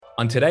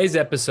On today's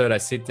episode, I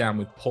sit down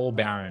with Paul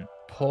Barron.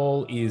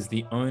 Paul is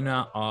the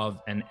owner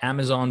of an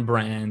Amazon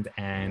brand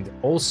and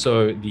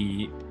also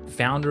the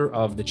founder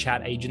of the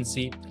Chat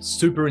Agency.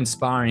 Super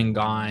inspiring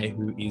guy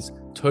who is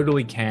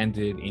totally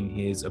candid in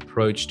his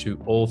approach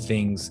to all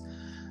things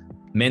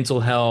mental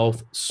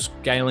health,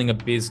 scaling a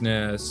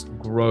business,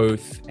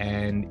 growth,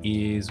 and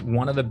is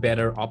one of the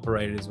better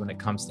operators when it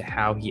comes to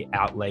how he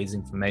outlays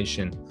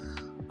information.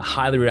 I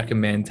highly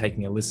recommend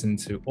taking a listen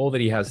to all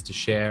that he has to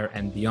share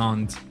and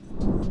beyond.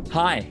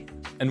 Hi,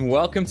 and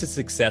welcome to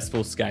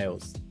Successful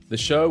Scales, the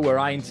show where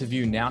I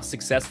interview now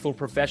successful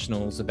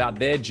professionals about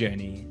their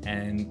journey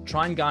and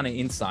try and garner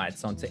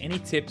insights onto any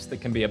tips that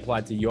can be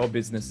applied to your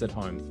business at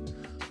home.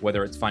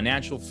 Whether it's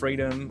financial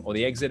freedom or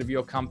the exit of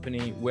your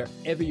company,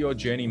 wherever your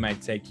journey may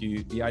take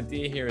you, the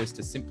idea here is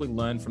to simply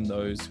learn from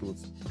those who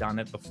have done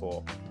it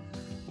before.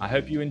 I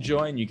hope you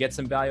enjoy and you get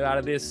some value out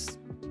of this.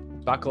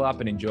 Buckle up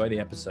and enjoy the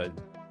episode.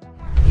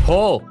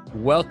 Paul,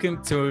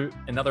 welcome to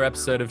another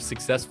episode of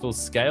Successful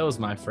Scales,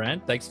 my friend.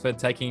 Thanks for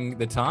taking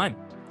the time.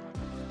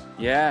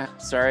 Yeah,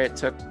 sorry it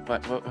took,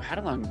 but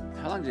how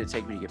long did it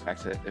take me to get back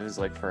to it? It was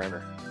like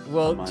forever.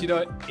 Well, do you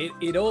know,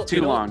 it all...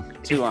 Too long.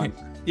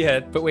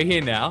 Yeah, but we're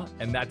here now,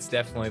 and that's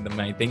definitely the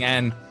main thing.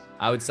 And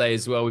I would say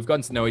as well, we've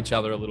gotten to know each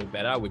other a little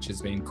better, which has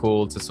been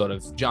cool to sort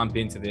of jump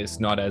into this,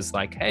 not as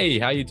like, hey,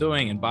 how you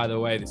doing? And by the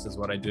way, this is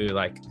what I do.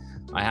 Like,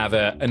 I have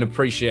an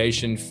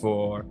appreciation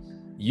for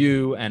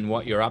you and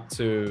what you're up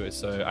to.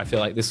 So I feel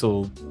like this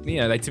will,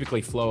 they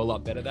typically flow a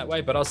lot better that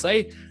way. But I'll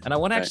say, and I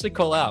want to actually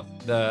call out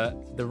the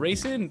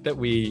reason that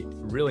we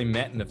really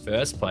met in the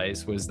first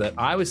place was that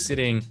I was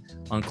sitting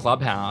on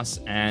Clubhouse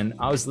and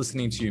I was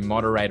listening to you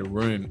moderate a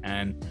room,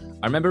 and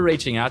I remember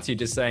reaching out to you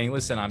just saying,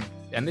 listen,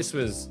 and this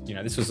was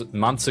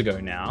months ago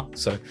now.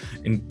 So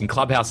in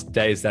Clubhouse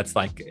days, that's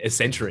like a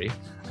century.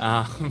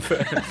 A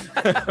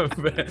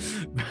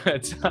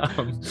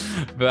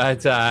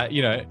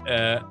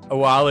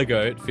while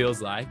ago, it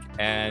feels like.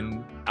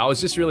 And I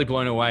was just really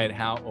blown away at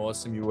how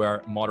awesome you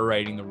were at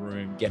moderating the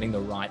room, getting the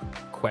right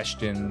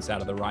questions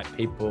out of the right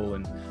people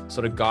and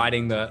sort of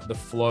guiding the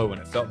flow.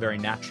 And it felt very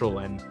natural.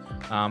 And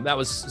that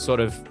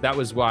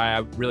was why I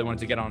really wanted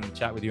to get on and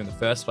chat with you in the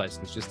first place,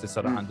 was just to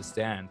sort of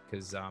understand,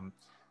 because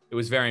it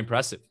was very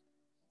impressive.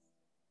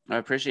 I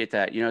appreciate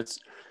that.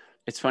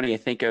 It's funny. I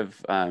think of,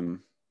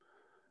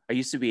 I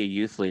used to be a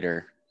youth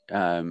leader,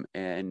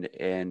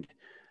 and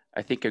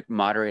I think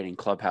moderating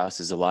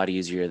Clubhouse is a lot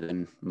easier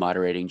than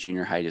moderating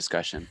junior high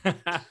discussion.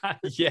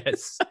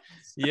 Yes.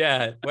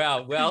 Yeah.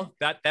 Wow. Well,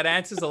 that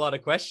answers a lot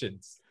of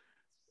questions.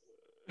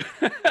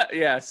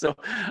 Yeah. So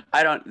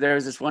there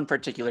was this one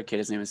particular kid,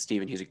 his name is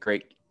Steven. He's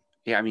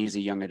he's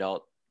a young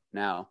adult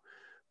now,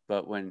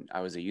 but when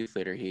I was a youth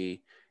leader,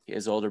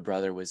 his older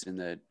brother was in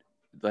the,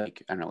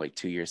 like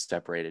 2 years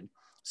separated.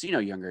 So,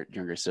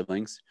 younger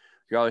siblings,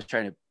 you're always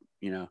trying to,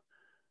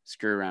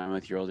 screw around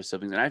with your older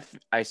siblings. And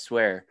I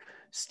swear,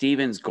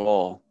 Steven's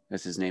goal,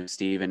 that's his name,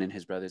 Steven, and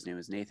his brother's name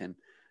is Nathan.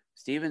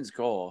 Steven's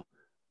goal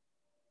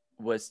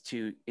was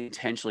to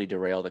intentionally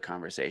derail the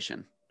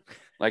conversation.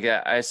 Like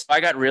I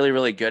got really,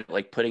 really good at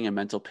like putting a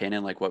mental pin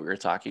in like what we were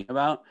talking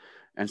about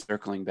and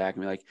circling back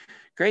and be like,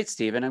 great,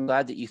 Steven, I'm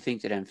glad that you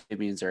think that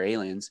amphibians are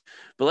aliens,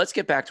 but let's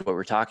get back to what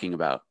we're talking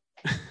about.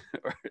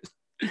 or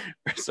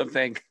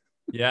something.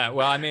 Yeah.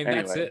 Well, I mean,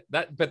 anyway. That's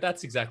it. But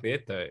that's exactly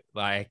it though.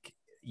 Like,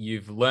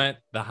 you've learnt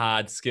the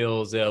hard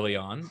skills early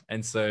on.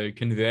 And so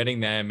converting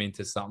them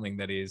into something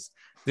that is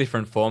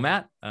different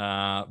format.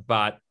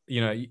 But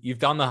you've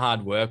done the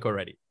hard work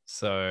already.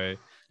 So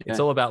it's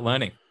all about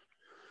learning.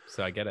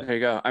 So I get it. There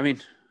you go. I mean,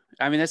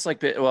 that's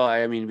like,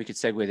 well, we could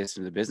segue this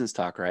into business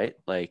talk, right?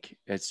 Like,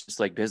 it's just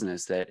like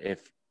business, that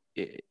if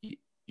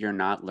you're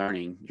not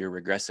learning, you're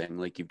regressing.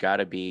 Like, you've got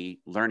to be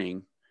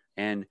learning,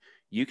 and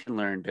you can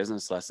learn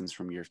business lessons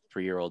from your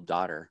 3-year-old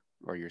daughter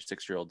or your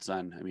 6-year-old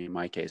son. I mean, in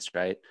my case,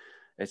 right?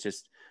 It's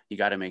just, you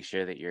got to make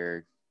sure that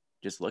you're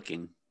just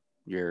looking,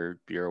 you're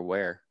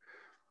aware.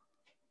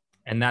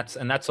 And that's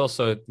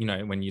also,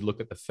 when you look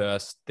at the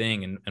first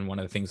thing, and one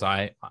of the things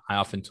I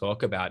often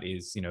talk about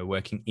is,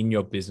 working in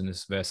your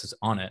business versus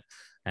on it.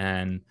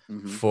 And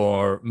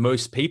for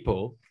most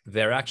people,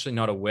 they're actually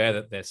not aware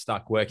that they're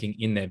stuck working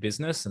in their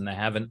business, and they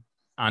haven't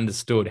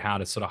understood how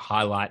to sort of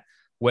highlight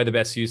where the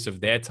best use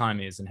of their time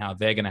is and how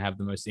they're going to have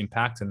the most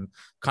impact, and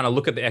kind of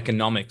look at the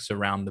economics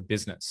around the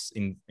business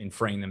in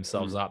freeing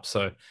themselves up.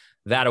 So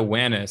that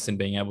awareness and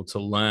being able to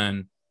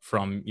learn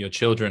from your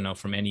children or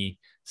from any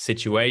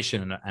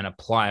situation and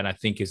apply it, I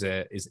think is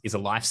a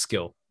life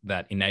skill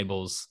that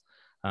enables,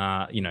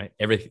 a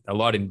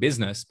lot in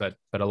business, but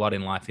a lot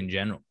in life in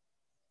general.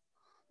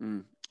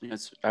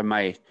 Yes.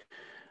 My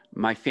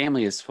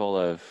family is full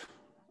of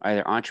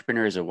either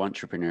entrepreneurs or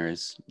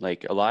entrepreneurs.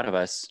 Like a lot of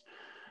us.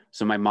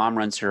 So my mom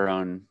runs her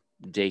own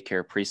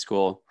daycare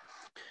preschool.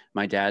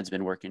 My dad's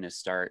been working to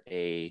start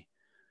in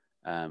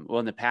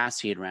the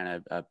past he had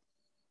ran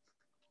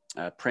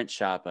a print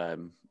shop, a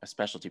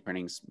specialty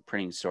printing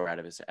store out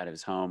of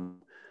his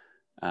home,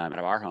 out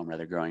of our home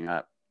rather, growing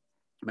up.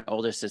 My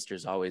older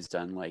sister's always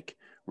done like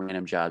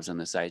random jobs on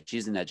the side.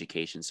 She's in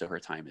education, so her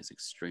time is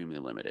extremely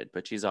limited,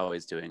 but she's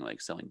always doing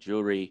like selling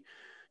jewelry,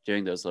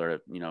 doing those sort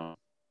of,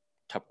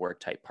 Tupperware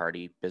type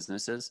party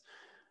businesses.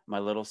 My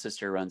little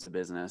sister runs a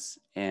business,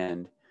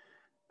 and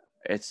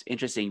it's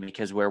interesting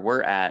because where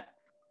we're at,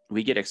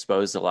 we get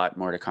exposed a lot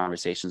more to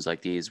conversations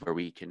like these where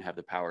we can have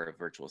the power of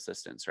virtual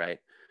assistants, right?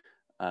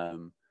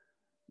 Um,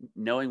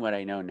 Knowing what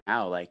I know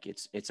now, like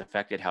it's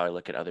affected how I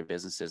look at other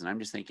businesses. And I'm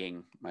just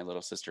thinking, my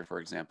little sister, for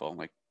example,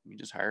 like, you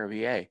just hire a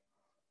VA,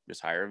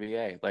 just hire a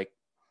VA. Like,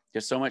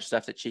 there's so much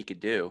stuff that she could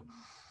do.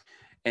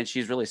 And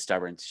she's really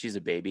stubborn. She's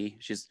a baby.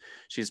 She's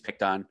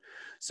picked on.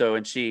 So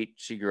when she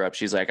grew up,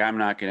 she's like, I'm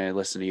not going to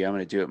listen to you. I'm going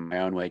to do it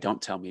my own way.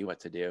 Don't tell me what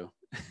to do.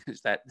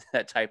 Is that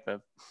type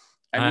of,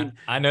 I mean,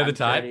 I know the I'm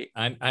type.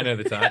 30. I know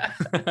the type.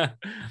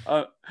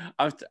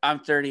 I'm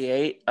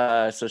 38.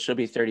 So she'll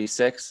be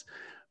 36.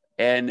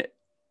 And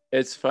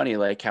it's funny,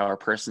 like how our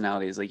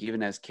personalities, like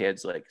even as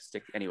kids, like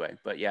stick anyway.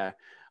 But yeah,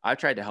 I've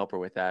tried to help her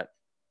with that.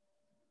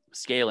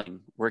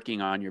 Scaling,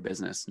 working on your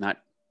business, not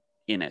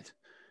in it.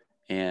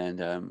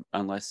 And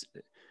unless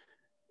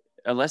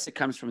it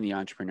comes from the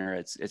entrepreneur,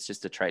 it's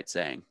just a trite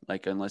saying.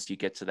 Like, unless you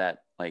get to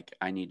that, like,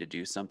 I need to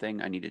do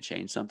something, I need to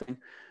change something,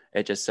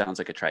 it just sounds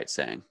like a trite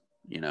saying,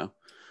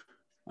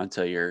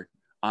 until you're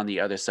on the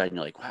other side and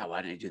you're like, wow,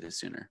 why didn't I do this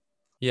sooner?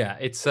 Yeah,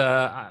 it's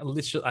I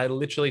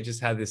literally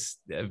just had this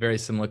very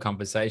similar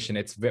conversation.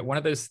 It's one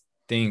of those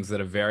things that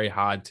are very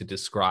hard to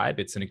describe.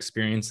 It's an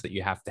experience that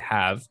you have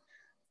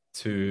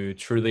to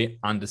truly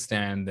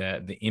understand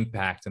the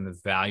impact and the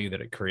value that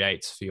it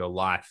creates for your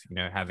life.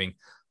 Having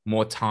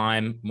more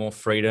time, more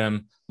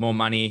freedom, more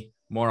money,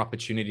 more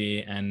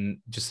opportunity, and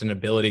just an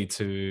ability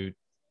to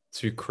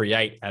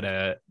create at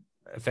a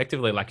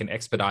effectively like an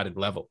expedited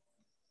level.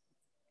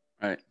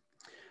 Right.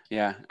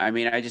 Yeah. I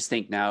mean, I just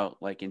think now,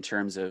 like in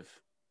terms of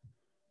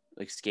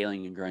like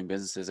scaling and growing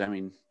businesses, I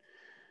mean,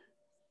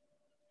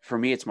 for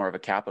me, it's more of a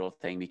capital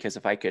thing, because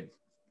if I could,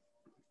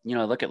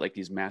 look at like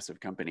these massive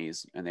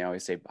companies and they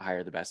always say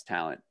hire the best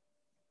talent.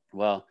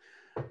 Well,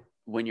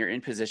 when you're in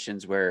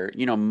positions where,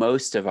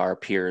 most of our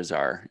peers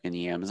are in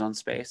the Amazon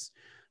space,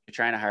 you're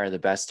trying to hire the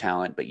best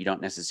talent, but you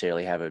don't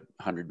necessarily have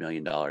 $100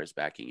 million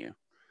backing you.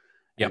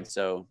 Yep. And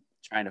so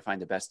trying to find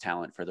the best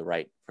talent for the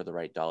right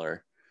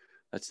dollar,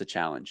 that's the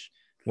challenge.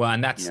 Well,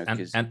 and that's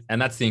and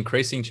that's the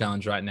increasing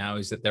challenge right now,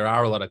 is that there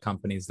are a lot of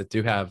companies that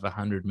do have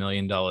 $100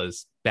 million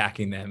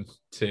backing them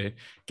to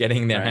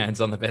getting their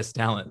hands on the best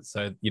talent.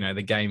 So,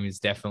 the game is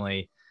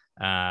definitely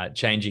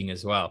changing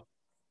as well.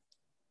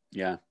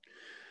 Yeah.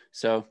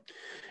 So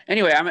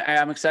anyway,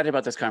 I'm excited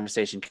about this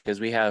conversation because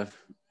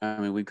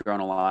we've grown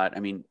a lot.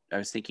 I mean, I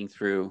was thinking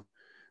through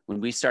when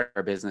we started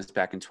our business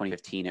back in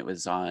 2015, it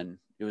was on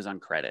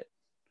credit.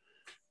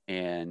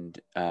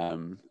 And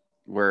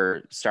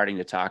we're starting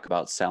to talk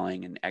about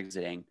selling and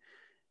exiting.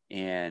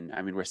 And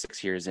I mean, we're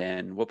 6 years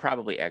in. We'll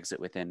probably exit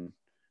within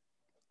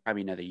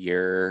probably another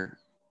year,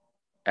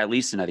 at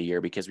least another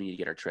year, because we need to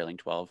get our trailing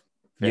 12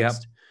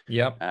 fixed.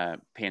 Yep.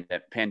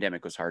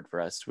 Pandemic was hard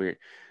for us. We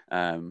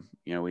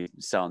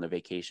sell in the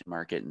vacation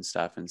market and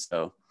stuff. And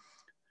so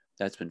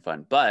that's been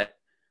fun. But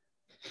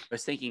I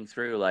was thinking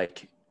through,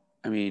 like,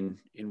 I mean,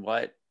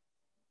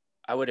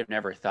 I would have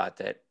never thought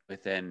that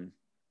within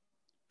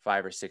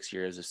 5 or 6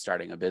 years of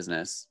starting a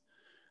business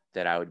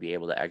that I would be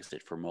able to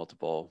exit for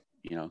multiple,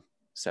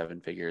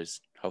 7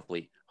 figures,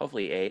 hopefully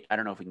 8. I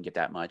don't know if we can get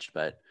that much,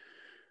 but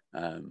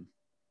I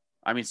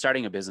mean,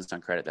 starting a business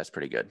on credit, that's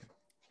pretty good.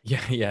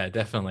 Yeah,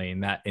 definitely in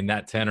that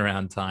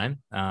turnaround time.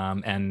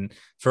 And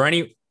for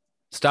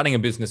starting a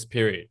business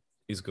period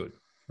is good,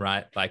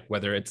 right? Like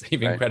whether it's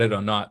even credit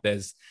or not,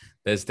 there's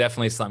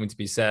definitely something to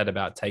be said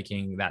about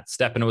taking that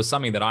step. And it was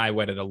something that I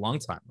waited a long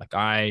time. Like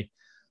I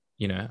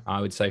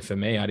would say for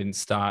me, I didn't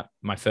start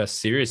my first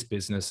serious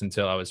business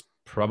until I was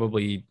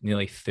probably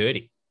nearly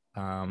 30.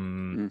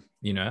 I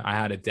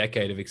had a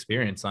decade of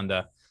experience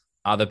under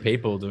other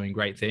people doing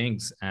great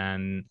things.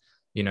 And,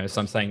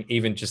 so I'm saying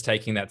even just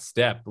taking that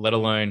step, let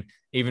alone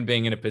even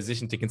being in a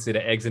position to consider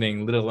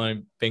exiting, let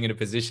alone being in a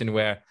position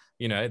where,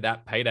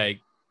 that payday,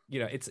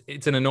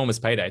 it's an enormous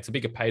payday. It's a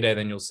bigger payday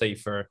than you'll see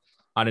for,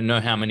 I don't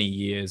know how many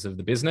years of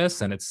the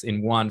business. And it's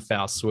in one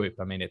foul swoop.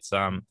 I mean,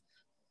 it'd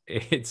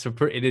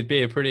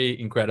be a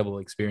pretty incredible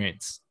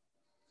experience.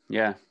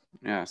 Yeah.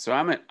 So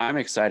I'm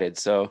excited.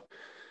 So,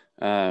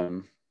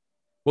 well,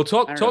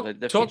 talk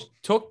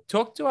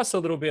to us a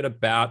little bit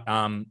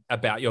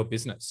about your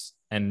business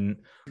and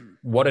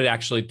what it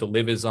actually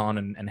delivers on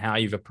and how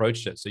you've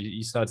approached it. So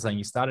you started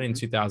in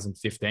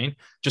 2015.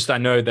 Just I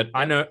know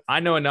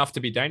enough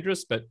to be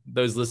dangerous, but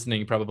those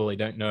listening probably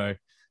don't know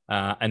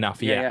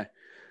enough yet.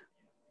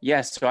 Yeah.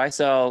 So I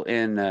sell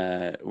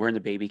we're in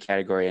the baby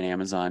category in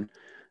Amazon.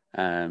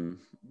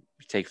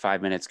 Take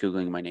 5 minutes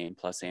Googling my name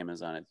plus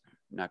Amazon. It's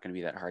not going to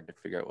be that hard to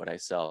figure out what I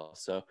sell.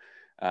 So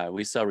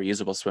we sell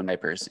reusable swim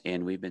diapers,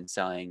 and we've been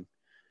selling.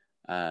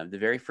 The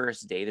very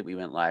first day that we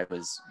went live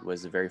was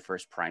the very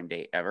first Prime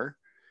Day ever.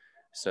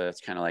 So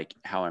that's kind of like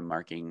how I'm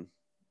marking.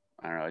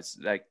 I don't know. It's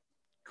like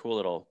cool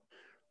little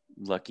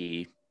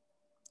lucky,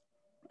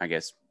 I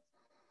guess,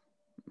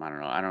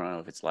 I don't know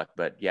if it's luck,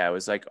 but yeah, it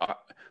was like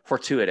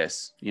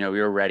fortuitous. You know, we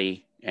were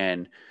ready.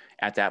 And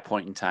at that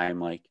point in time,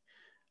 like,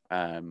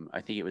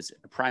 I think it was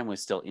Prime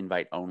was still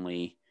invite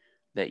only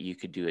that you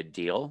could do a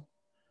deal,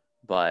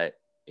 but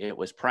it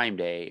was Prime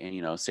Day, and,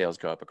 you know, sales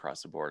go up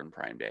across the board on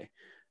Prime Day.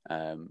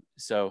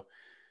 So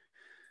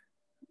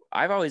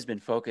I've always been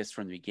focused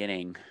from the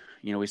beginning.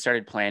 You know, we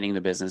started planning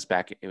the business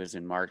back, it was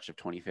in March of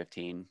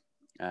 2015.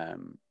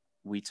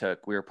 We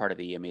were part of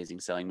the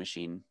Amazing Selling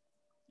Machine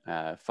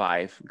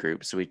 5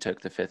 group. So we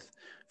took the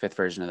fifth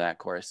version of that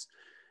course.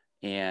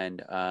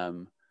 And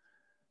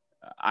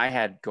I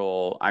had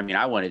goal. I mean,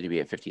 I wanted to be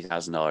at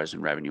 $50,000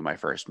 in revenue my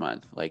first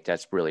month. Like,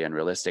 that's really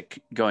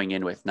unrealistic going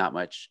in with not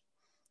much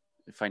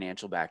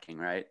financial backing,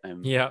 right?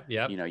 Yeah.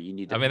 You know, you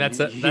need to, I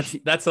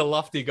mean, that's a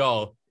lofty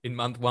goal in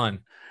month one.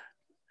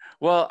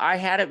 Well, I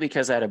had it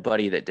because I had a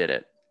buddy that did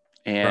it,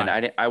 and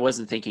Right. I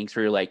wasn't thinking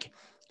through like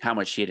how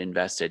much he had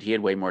invested. He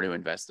had way more to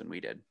invest than we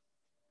did.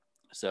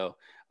 So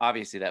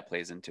obviously that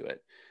plays into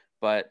it.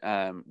 But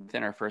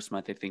within our first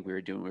month, I think we were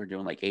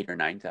doing like 8 or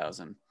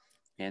 9,000.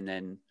 And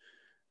then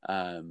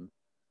I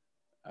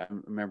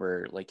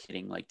remember like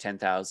hitting like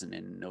 10,000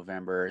 in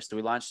November. So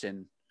we launched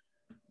in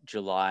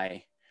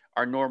July.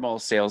 Our normal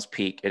sales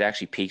peak, it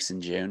actually peaks in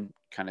June,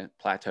 kind of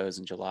plateaus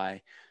in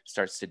July,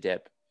 starts to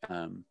dip,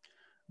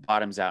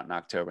 bottoms out in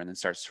October, and then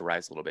starts to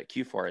rise a little bit.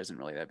 Q4 isn't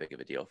really that big of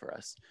a deal for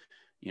us.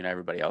 You know,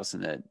 everybody else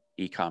in the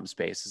e-com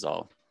space is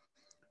all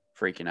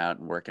freaking out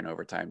and working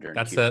overtime during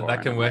Q4.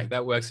 That can work. Like,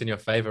 That works in your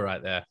favor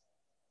right there.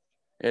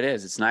 it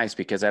is. It's nice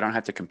because I don't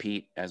have to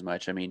compete as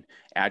much. I mean,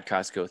 ad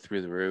costs go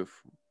through the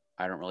roof.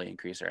 I don't really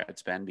increase our ad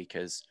spend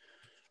because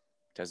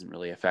it doesn't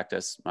really affect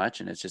us much,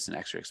 and it's just an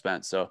extra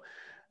expense. So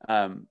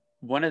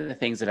one of the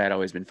things that I'd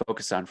always been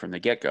focused on from the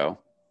get-go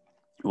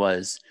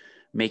was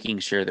making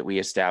sure that we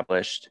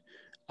established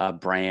a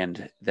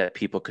brand that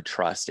people could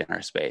trust in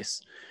our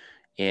space.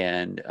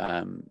 And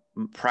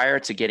prior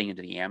to getting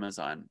into the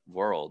Amazon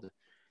world,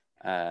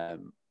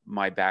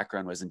 my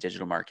background was in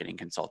digital marketing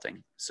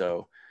consulting.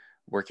 So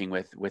working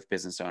with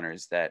business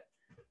owners that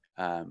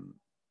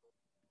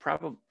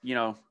probably, you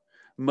know,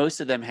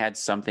 most of them had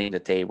something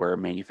that they were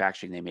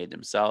manufacturing, they made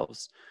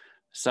themselves.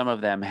 Some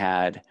of them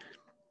had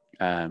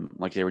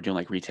like they were doing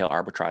like retail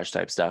arbitrage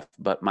type stuff.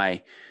 But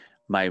my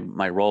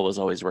role was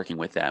always working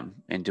with them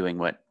and doing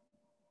what,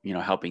 you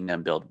know, helping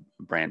them build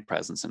brand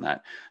presence in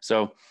that.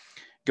 So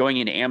going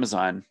into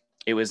Amazon,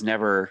 it was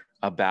never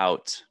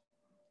about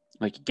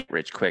like a get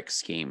rich quick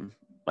scheme.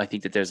 I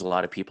think that there's a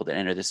lot of people that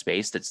enter the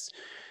space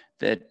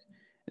that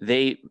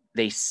they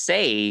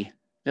say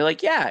they're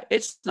like, yeah,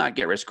 it's not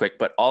get rich quick,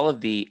 but all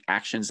of the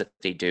actions that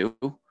they do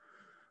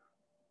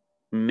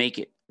make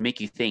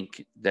you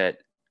think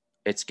that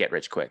it's get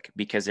rich quick,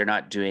 because they're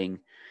not doing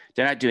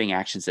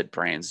actions that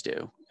brands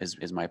do,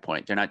 is my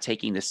point. They're not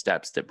taking the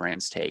steps that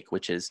brands take,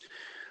 which is,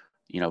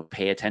 you know,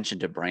 pay attention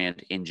to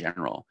brand in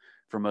general.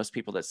 For most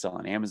people that sell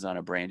on Amazon,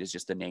 a brand is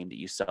just a name that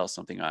you sell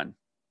something on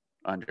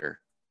under.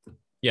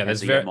 Yeah, And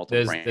there's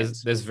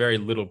so there's very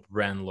little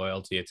brand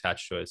loyalty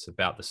attached to it. It's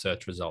about the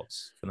search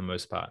results for the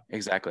most part.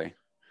 Exactly.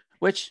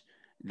 Which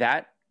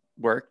that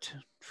worked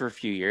for a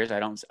few years. I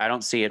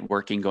don't see it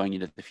working going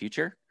into the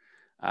future.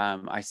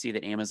 I see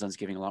that Amazon's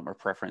giving a lot more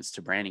preference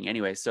to branding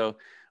anyway. So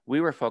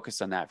we were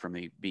focused on that from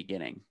the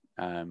beginning.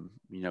 You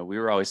know, we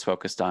were always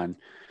focused on,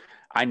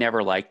 I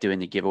never liked doing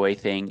the giveaway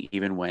thing,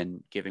 even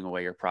when giving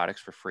away your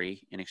products for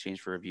free in exchange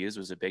for reviews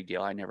was a big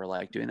deal. I never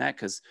liked doing that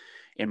because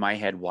in my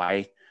head,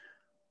 why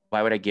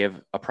would I give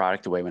a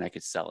product away when I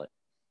could sell it?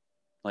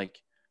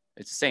 Like,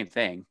 it's the same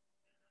thing.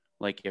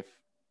 Like, if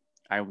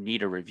I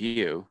need a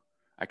review,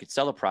 I could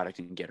sell a product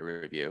and get a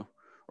review,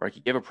 or I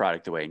could give a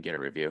product away and get a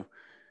review.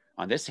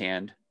 On this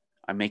hand,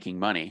 I'm making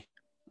money.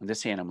 On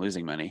this hand, I'm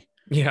losing money.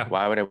 Yeah.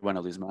 Why would I want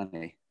to lose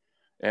money?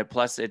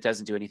 Plus, it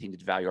doesn't do anything to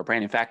devalue our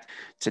brand. In fact,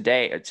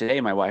 today,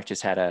 my wife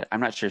just I'm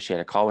not sure she had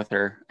a call with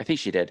her. I think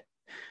she did.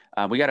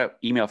 We got an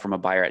email from a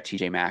buyer at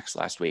TJ Maxx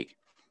last week.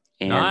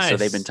 And nice. So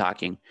they've been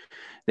talking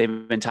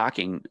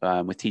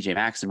with TJ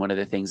Maxx. And one of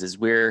the things is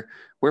we're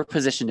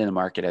positioned in the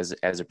market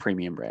as a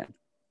premium brand.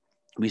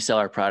 We sell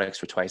our products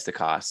for twice the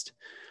cost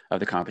of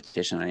the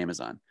competition on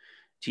Amazon.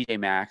 TJ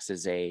Maxx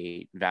is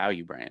a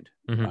value brand,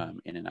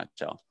 in a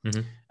nutshell.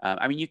 Mm-hmm.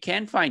 I mean, you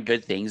can find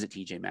good things at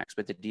TJ Maxx,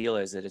 but the deal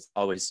is that it's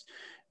always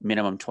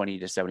minimum 20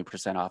 to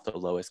 70% off the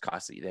lowest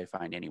cost that they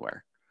find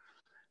anywhere.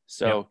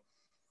 So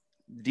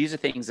these are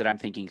things that I'm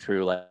thinking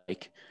through,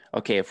 like,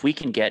 okay, if we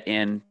can get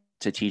in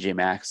to TJ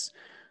Maxx,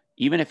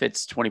 even if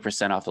it's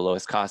 20% off the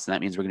lowest cost, and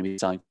that means we're going to be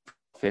selling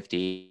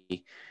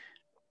 50,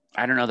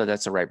 I don't know that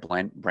that's the right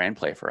brand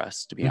play for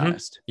us, to be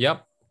honest.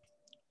 Yep.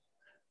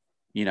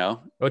 You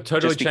know, it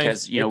totally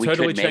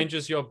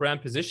changes your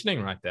brand positioning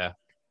right there.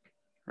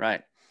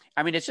 Right.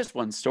 I mean, it's just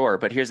one store,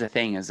 but here's the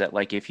thing is that,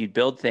 like, if you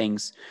build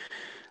things,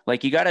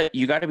 like, you gotta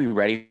be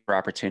ready for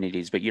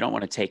opportunities, but you don't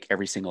want to take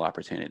every single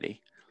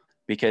opportunity,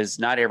 because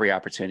not every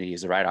opportunity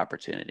is the right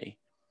opportunity.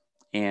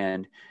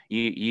 And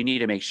you need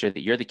to make sure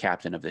that you're the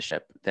captain of the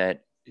ship,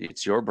 that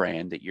it's your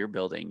brand that you're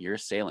building, you're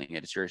sailing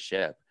it, it's your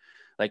ship.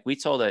 Like we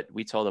told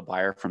a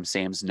buyer from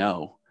Sam's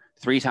no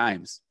 3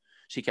 times.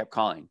 She kept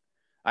calling.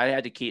 I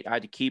had to keep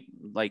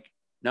like,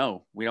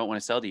 no, we don't want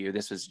to sell to you.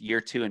 This was year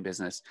 2 in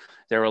business.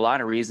 There were a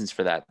lot of reasons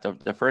for that.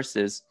 The first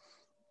is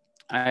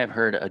I have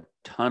heard a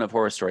ton of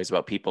horror stories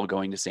about people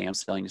going to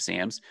Sam's, selling to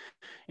Sam's,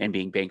 and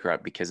being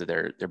bankrupt because of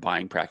their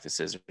buying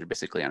practices are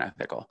basically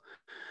unethical.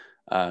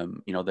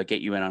 They'll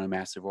get you in on a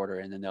massive order,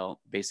 and then they'll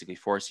basically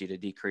force you to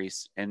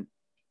decrease. And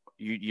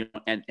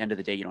end of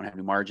the day, you don't have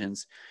any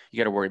margins. You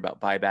got to worry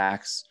about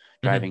buybacks,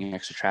 driving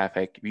extra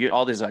traffic,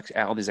 all these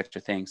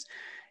extra things.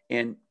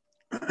 And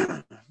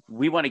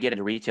we want to get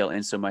into retail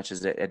in so much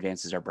as it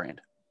advances our brand,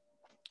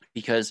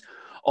 because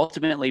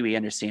ultimately we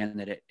understand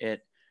that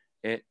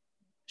it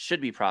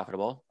should be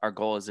profitable. Our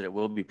goal is that it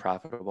will be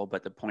profitable.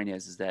 But the point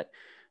is that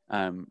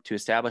to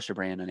establish a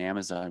brand on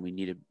Amazon, we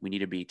need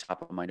to be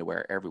top of mind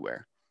aware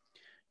everywhere.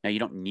 Now, you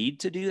don't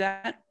need to do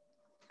that,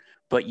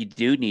 but you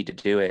do need to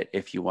do it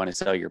if you want to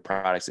sell your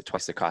products at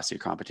twice the cost of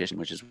your competition,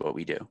 which is what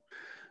we do.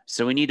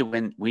 So we need to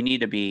win. We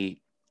need to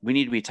be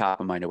top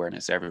of mind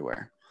awareness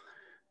everywhere.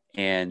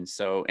 And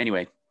so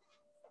anyway,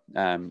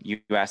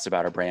 you asked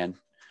about our brand.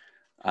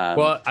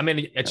 Well, I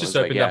mean, it's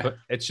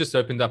just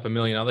opened up a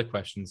million other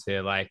questions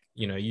here. Like,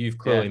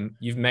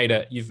 you've made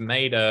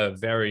a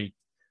very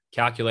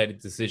calculated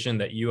decision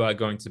that you are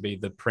going to be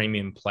the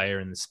premium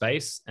player in the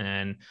space,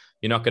 and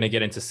you're not going to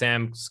get into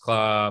Sam's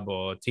Club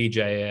or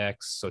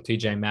TJX or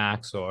TJ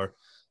Maxx or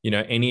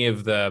any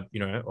of the,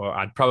 or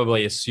I'd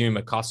probably assume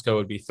a Costco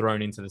would be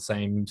thrown into the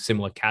same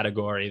similar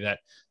category. That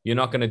you're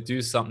not going to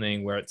do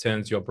something where it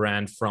turns your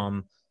brand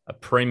from a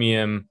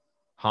premium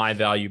high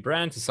value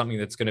brand to something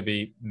that's going to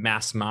be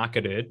mass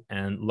marketed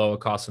and lower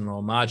cost and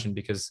lower margin,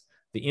 because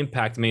the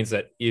impact means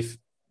that if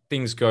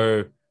things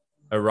go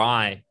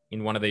awry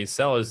in one of these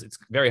sellers, it's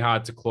very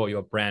hard to claw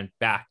your brand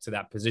back to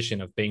that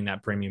position of being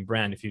that premium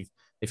brand. If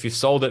you've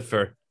sold it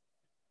for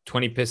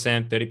 20%,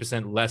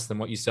 30% less than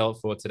what you sell it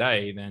for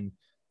today, then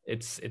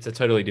it's a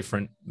totally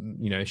different,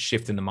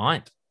 shift in the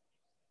mind.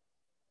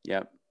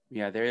 Yep.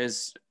 Yeah, there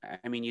is.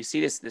 I mean, you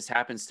see this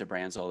happens to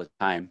brands all the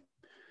time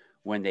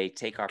when they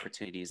take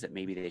opportunities that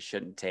maybe they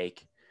shouldn't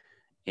take,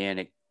 and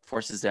it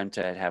forces them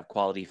to have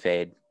quality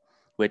fade,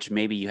 which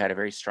maybe you had a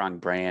very strong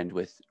brand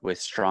with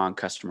strong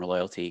customer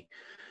loyalty.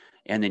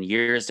 And then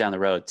years down the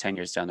road, 10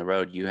 years down the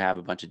road, you have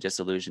a bunch of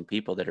disillusioned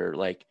people that are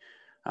like,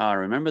 oh,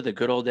 remember the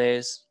good old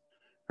days?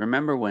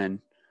 Remember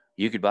when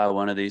you could buy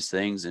one of these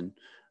things? And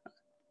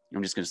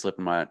I'm just going to slip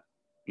in my,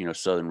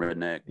 Southern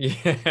redneck.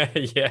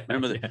 Yeah.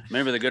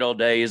 Remember the good old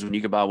days when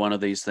you could buy one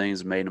of these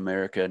things made in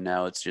America, and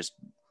now it's just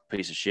a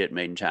piece of shit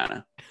made in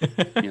China.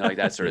 Like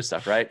that sort of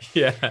stuff, right?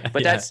 Yeah.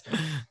 But that's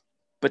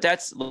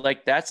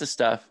the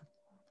stuff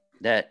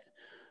that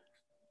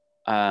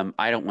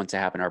I don't want to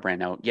happen to our brand.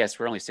 Now, yes,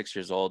 we're only 6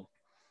 years old.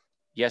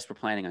 Yes, we're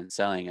planning on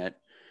selling it,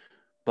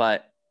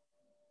 but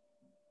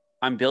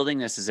I'm building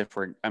this as if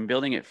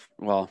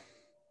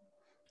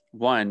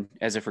one,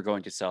 as if we're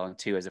going to sell, and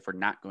 2, as if we're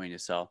not going to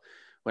sell.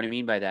 What I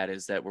mean by that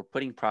is that we're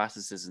putting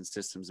processes and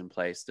systems in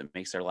place that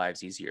makes our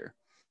lives easier,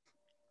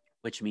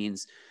 which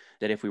means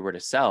that if we were to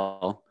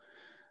sell,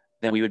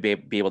 then we would be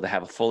able to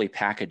have a fully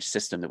packaged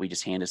system that we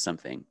just hand to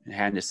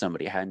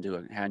somebody, hand to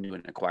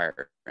an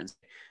acquirer, and say,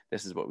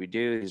 this is what we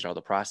do. These are all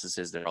the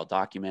processes. They're all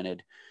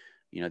documented.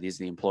 These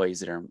are the employees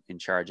that are in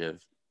charge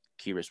of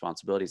key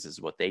responsibilities. This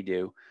is what they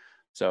do.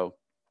 So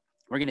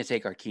we're going to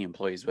take our key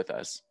employees with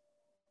us,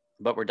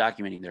 but we're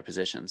documenting their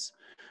positions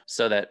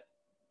so that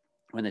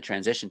when the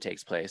transition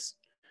takes place,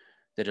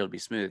 that it'll be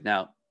smooth.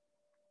 Now,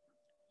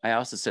 I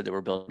also said that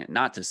we're building it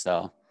not to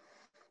sell.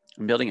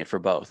 I'm building it for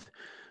both,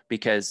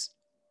 because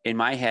in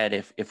my head,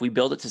 if we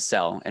build it to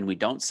sell and we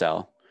don't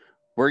sell,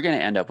 we're going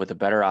to end up with a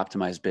better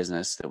optimized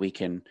business that we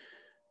can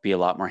be a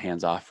lot more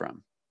hands-off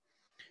from.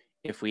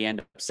 If we end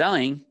up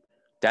selling,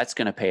 that's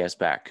going to pay us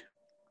back.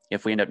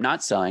 If we end up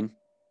not selling,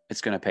 it's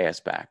going to pay us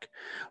back.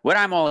 What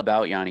I'm all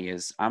about, Yanni,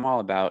 is I'm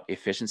all about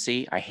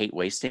efficiency. I hate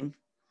wasting.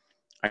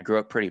 I grew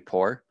up pretty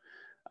poor.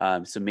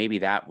 So maybe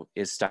that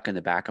is stuck in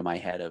the back of my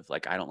head of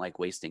like, I don't like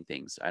wasting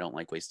things. I don't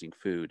like wasting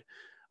food.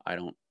 I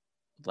don't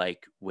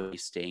like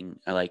wasting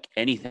like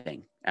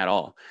anything at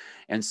all.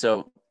 And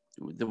so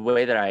the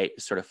way that I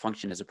sort of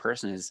function as a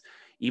person is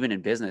even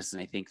in business.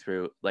 And I think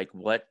through like,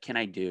 what can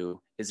I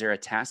do? Is there a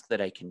task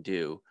that I can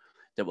do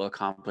that will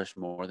accomplish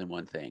more than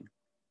one thing?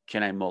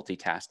 Can I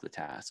multitask the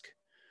task?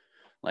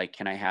 Like,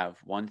 can I have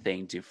one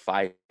thing do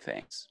 5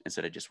 things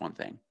instead of just one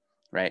thing?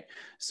 Right.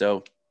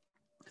 So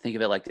think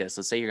of it like this.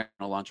 Let's say you're going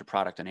to launch a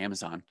product on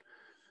Amazon.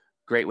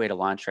 Great way to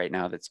launch right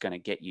now. That's going to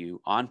get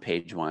you on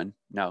page 1.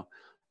 No,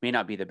 may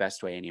not be the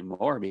best way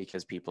anymore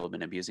because people have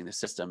been abusing the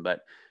system,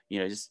 but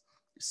just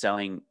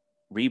selling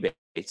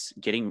rebates,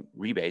 getting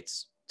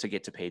rebates to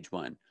get to page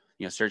 1,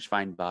 search,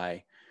 find,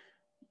 buy.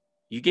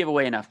 You give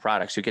away enough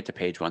products, you get to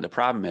page 1. The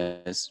problem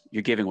is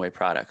you're giving away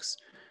products.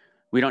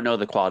 We don't know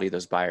the quality of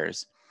those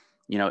buyers.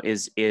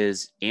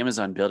 Is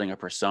Amazon building a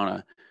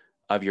persona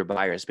of your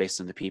buyers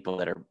based on the people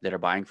that are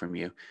buying from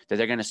you, that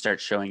they're going to start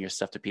showing your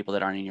stuff to people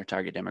that aren't in your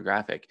target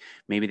demographic?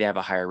 Maybe they have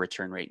a higher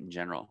return rate in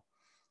general.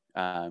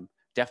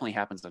 Definitely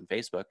happens on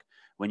Facebook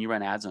when you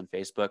run ads on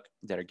Facebook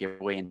that are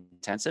giveaway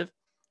intensive,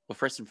 well,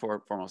 first and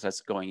foremost,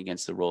 that's going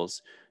against the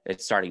rules.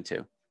 It's starting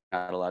to.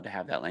 Not allowed to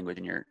have that language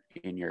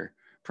in your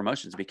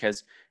promotions,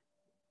 because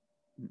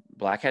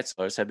black hat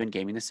sellers have been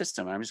gaming the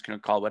system. And I'm just going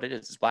to call it what it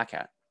is. It's black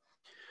hat,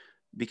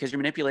 because you're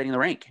manipulating the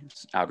rank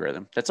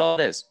algorithm. That's all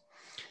it is.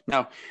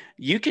 Now,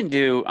 you can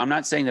do, I'm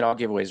not saying that all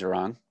giveaways are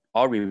wrong.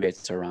 All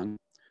rebates are wrong.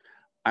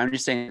 I'm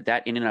just saying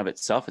that in and of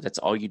itself, if that's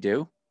all you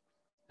do,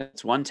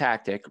 that's one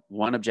tactic,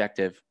 one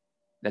objective.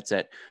 That's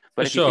it.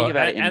 But if you think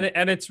about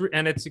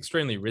and it's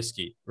extremely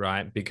risky,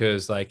 right?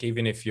 Because like,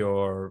 even if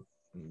you're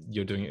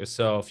doing it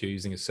yourself, you're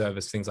using a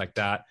service, things like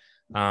that,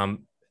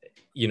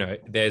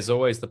 there's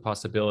always the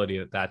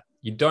possibility that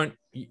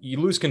you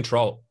lose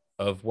control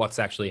of what's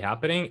actually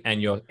happening,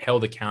 and you're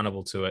held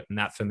accountable to it. And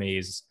that, for me,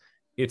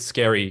 it's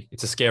scary.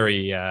 It's a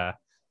scary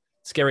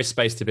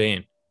space to be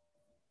in.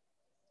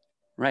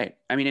 Right.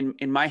 I mean,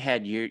 in my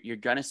head, you're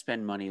going to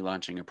spend money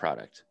launching a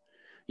product.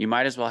 You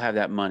might as well have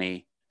that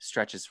money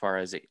stretch as far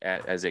as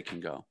it can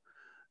go.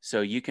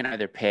 So you can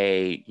either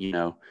pay,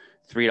 $3 or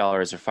 $5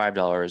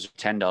 or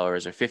 $10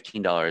 or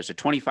 $15 or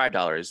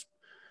 $25.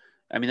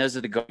 I mean, those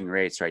are the going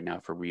rates right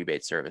now for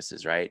rebate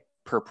services, right?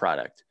 Per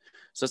product.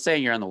 So say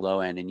you're on the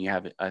low end and you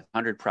have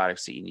 100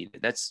 products that you need.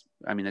 That's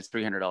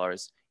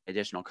 $300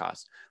 additional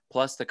cost,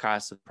 plus the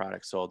cost of the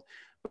product sold.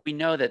 But we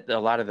know that a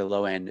lot of the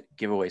low end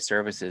giveaway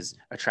services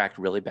attract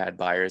really bad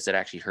buyers that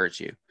actually hurt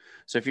you.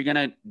 So if you're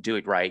going to do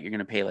it right, you're going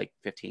to pay like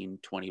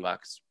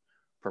 $15-$20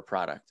 per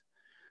product.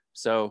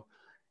 So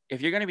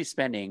if you're going to be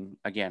spending,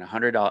 again,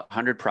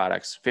 100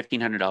 products,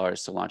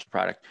 $1,500 to launch a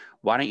product,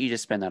 why don't you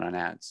just spend that on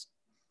ads?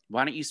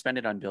 Why don't you spend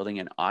it on building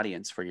an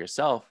audience for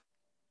yourself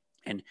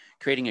and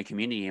creating a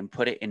community and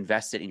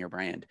invest it in your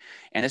brand?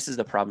 And this is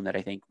the problem that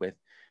I think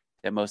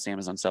that most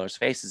Amazon sellers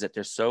face, is that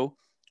they're so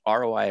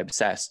ROI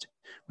obsessed,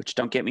 which,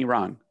 don't get me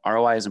wrong,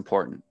 ROI is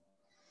important.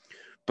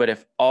 But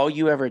if all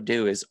you ever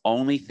do is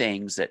only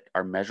things that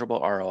are measurable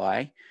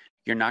ROI,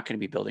 you're not going to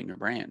be building your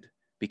brand,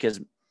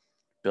 because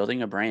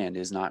building a brand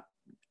is not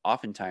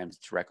oftentimes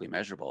directly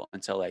measurable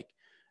until like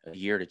a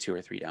year to 2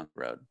 or 3 down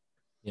the road.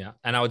 Yeah.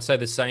 And I would say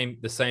the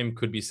same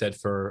could be said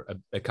for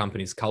a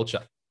company's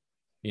culture.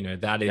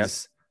 That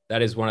is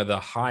one of the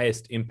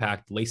highest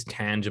impact, least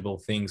tangible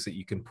things that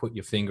you can put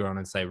your finger on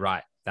and say,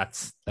 right,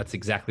 that's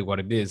exactly what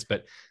it is.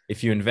 But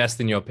if you invest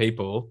in your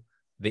people,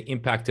 the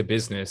impact to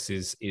business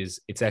is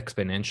it's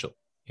exponential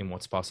in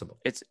what's possible.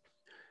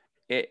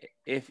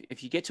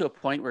 If you get to a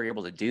point where you're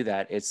able to do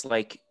that, it's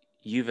like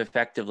you've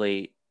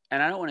effectively,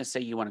 and I don't want to say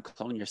you want to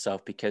clone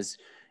yourself, because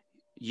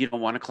you don't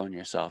want to clone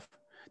yourself.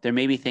 There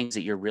may be things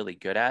that you're really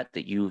good at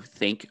that you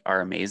think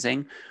are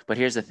amazing. But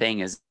here's the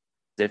thing, is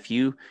if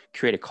you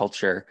create a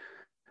culture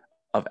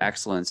of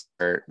excellence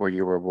where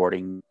you're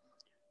rewarding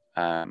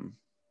the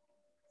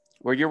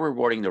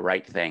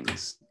right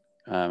things.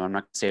 I'm not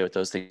going to say what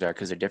those things are,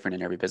 because they're different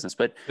in every business,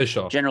 but for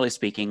sure, generally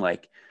speaking,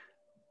 like,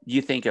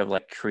 you think of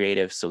like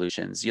creative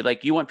solutions.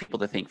 You want people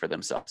to think for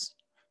themselves.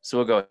 So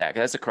we'll go with that.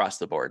 That's across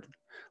the board.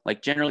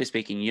 Like, generally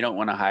speaking, you don't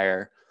want to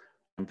hire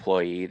an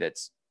employee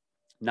that's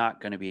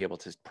not going to be able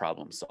to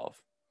problem solve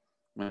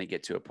when they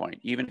get to a point.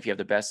 Even if you have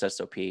the best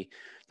SOP,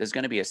 there's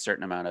going to be a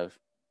certain amount of,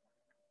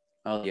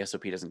 oh, the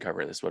SOP doesn't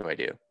cover this, what do I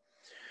do?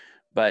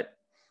 But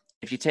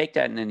if you take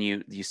that and then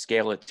you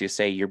scale it to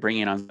say you're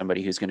bringing on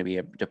somebody who's going to be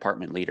a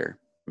department leader,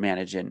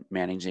 managing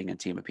a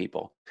team of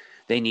people,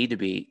 they need to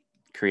be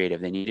creative.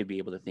 They need to be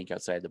able to think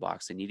outside the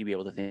box. They need to be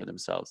able to think of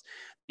themselves.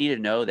 They need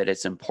to know that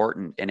it's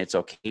important and it's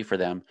okay for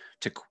them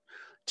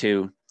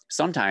to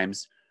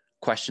sometimes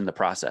question the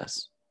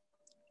process.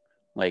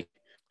 Like,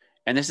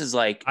 and this is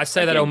like, I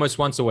say that almost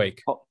once a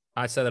week.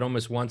 I say that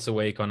almost once a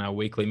week on our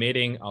weekly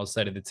meeting. I'll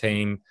say to the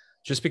team,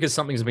 just because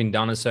something's been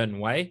done a certain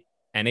way,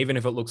 and even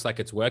if it looks like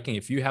it's working,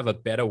 if you have a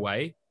better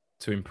way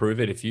to improve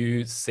it, if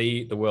you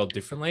see the world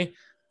differently,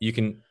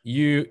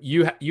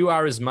 you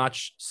are as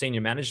much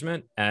senior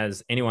management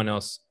as anyone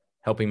else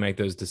helping make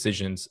those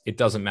decisions. It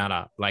doesn't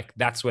matter. Like,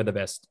 that's where the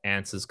best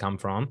answers come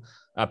from,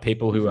 are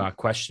people who are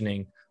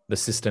questioning the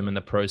system and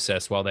the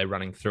process while they're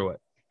running through it.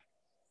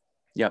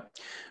 Yep.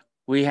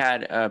 We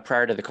had,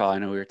 prior to the call, I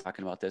know we were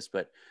talking about this,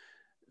 but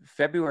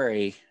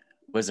February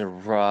was a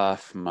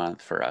rough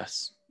month for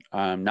us.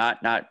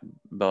 Not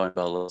Bow and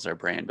Bell is our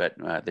brand, but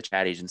the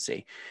chat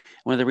agency.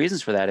 One of the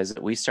reasons for that is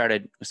that we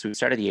started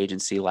the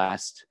agency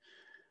last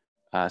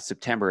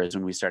September is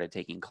when we started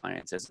taking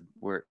clients,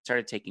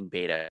 started taking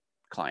beta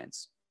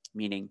clients,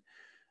 meaning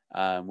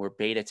we're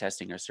beta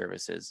testing our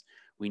services.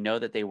 We know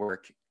that they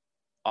work.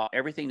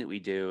 Everything that we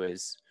do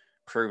is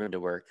proven to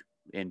work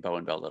in Bow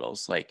and Bell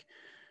Littles. Like,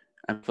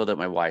 I'm filled that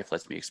my wife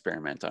lets me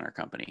experiment on our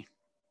company,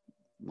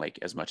 like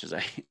as much as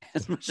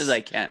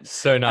I can.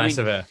 So nice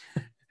of her.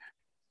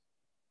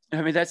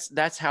 I mean,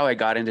 that's how I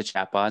got into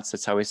chatbots.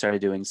 That's how we started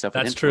doing stuff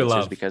with influencers, true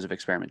love, because of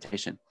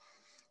experimentation.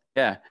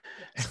 Yeah.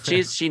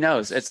 She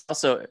knows. It's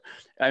also,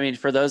 I mean,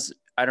 for those,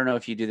 I don't know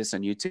if you do this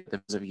on YouTube,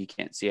 those of you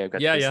can't see, I've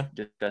got this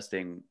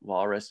disgusting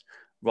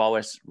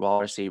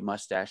walrusy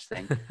mustache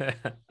thing.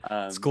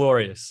 It's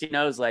glorious. She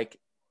knows, like,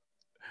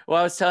 Well,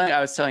 I was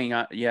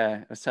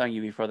telling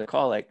you before the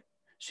call, like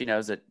she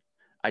knows that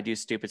I do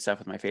stupid stuff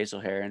with my facial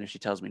hair. And if she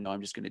tells me no,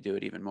 I'm just going to do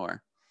it even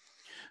more.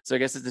 So I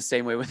guess it's the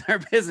same way with our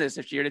business.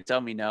 If she were to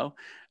tell me no,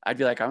 I'd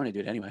be like, I'm going to do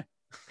it anyway.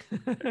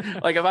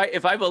 Like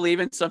if I believe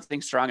in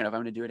something strong enough,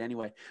 I'm going to do it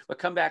anyway. But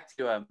come back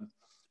to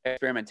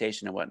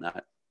experimentation and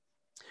whatnot.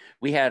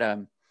 We had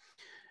a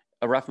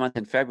rough month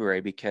in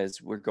February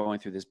because we're going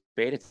through this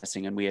beta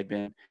testing, and we had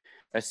been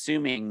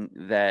assuming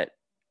that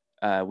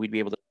we'd be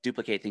able to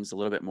duplicate things a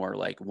little bit more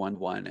like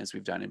one-to-one as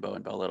we've done in Bow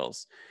and Bell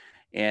Littles.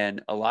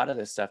 And a lot of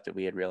the stuff that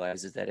we had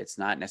realized is that it's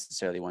not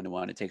necessarily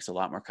one-to-one. It takes a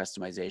lot more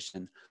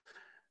customization,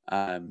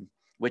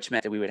 which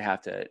meant that we would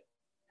have to,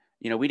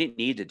 we didn't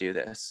need to do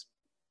this.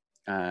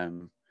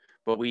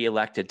 But we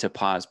elected to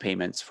pause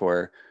payments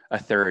for a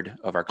third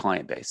of our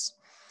client base.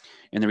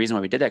 And the reason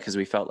why we did that, because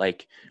we felt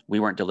like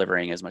we weren't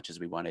delivering as much as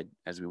we wanted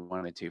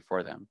to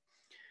for them.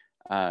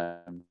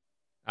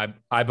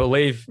 I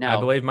believe,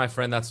 my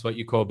friend, that's what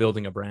you call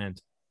building a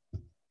brand.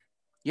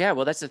 Yeah,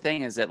 well, that's the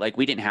thing, is that like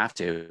we didn't have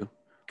to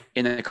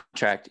in the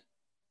contract.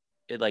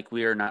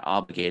 We are not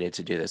obligated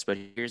to do this. But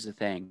here's the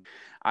thing: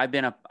 I've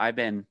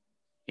been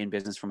in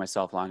business for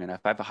myself long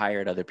enough. I've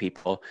hired other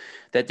people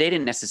that they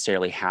didn't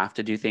necessarily have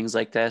to do things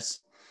like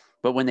this,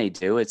 but when they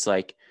do, it's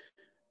like,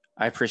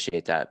 I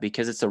appreciate that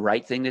because it's the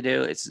right thing to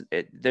do.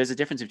 There's a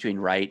difference between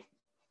right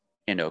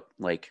and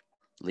like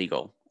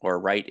legal, or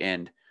right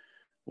and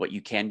what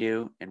you can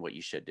do and what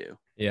you should do.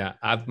 Yeah.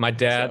 My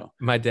dad,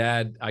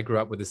 I grew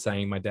up with the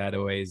saying, my dad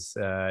always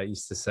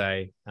used to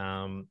say,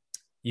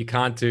 you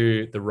can't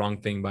do the wrong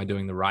thing by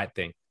doing the right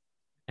thing.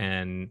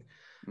 And,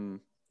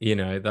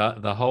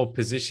 the whole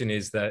position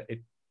is that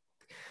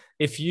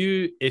if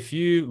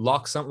you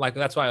lock something, like,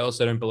 that's why I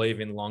also don't believe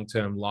in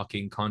long-term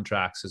locking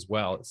contracts as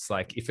well. It's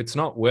like, if it's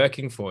not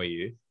working for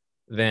you,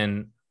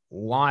 then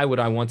why would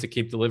I want to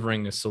keep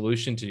delivering a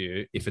solution to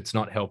you if it's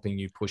not helping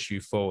you push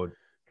you forward?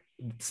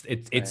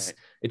 It's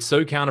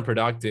so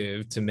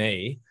counterproductive to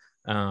me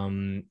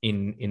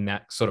in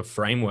that sort of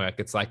framework.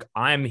 It's like,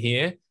 I'm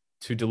here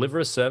to deliver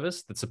a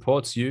service that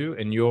supports you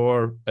and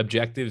your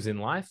objectives in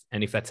life.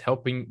 And if that's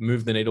helping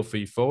move the needle for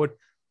you forward,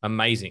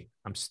 amazing.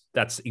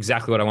 That's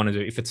exactly what I want to do.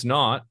 If it's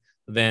not,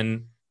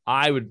 then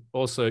I would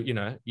also,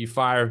 you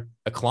fire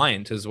a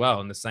client as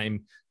well in the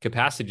same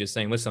capacity, just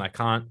saying, listen, I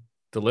can't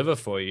deliver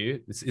for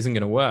you. This isn't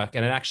going to work.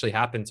 And it actually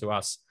happened to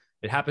us.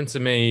 It happened to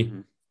me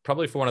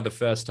probably for one of the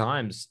first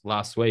times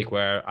last week,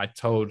 where I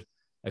told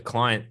a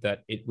client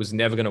that it was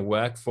never going to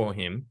work for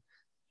him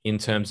in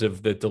terms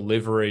of the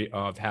delivery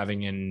of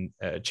having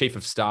a chief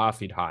of staff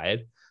he'd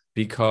hired,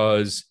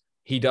 because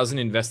he doesn't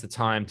invest the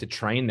time to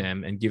train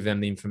them and give them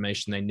the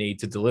information they need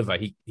to deliver.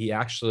 He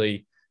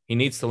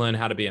needs to learn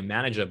how to be a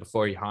manager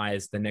before he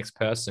hires the next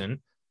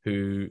person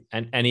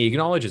and he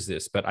acknowledges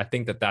this, but I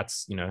think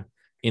that's,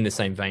 in the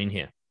same vein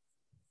here.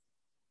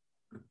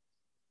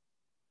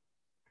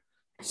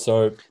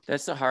 So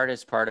that's the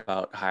hardest part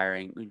about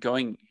hiring,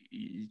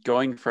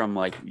 going from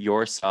like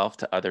yourself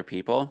to other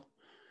people.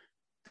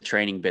 The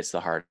training bit's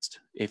the hardest,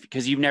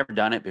 because you've never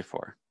done it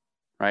before,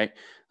 right?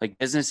 Like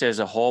business, there's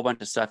a whole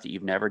bunch of stuff that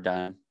you've never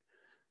done.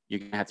 You're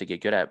gonna have to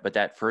get good at, but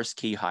that first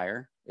key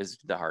hire is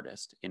the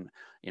hardest, in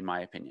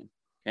my opinion.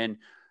 And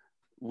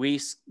we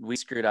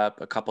screwed up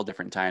a couple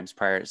different times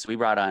prior. So we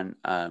brought on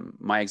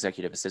my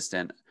executive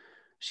assistant.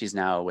 She's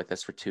now with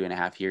us for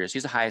 2.5 years.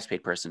 She's the highest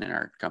paid person in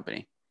our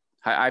company.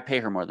 I pay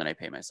her more than I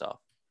pay myself.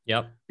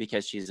 Yep.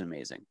 Because she's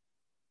amazing.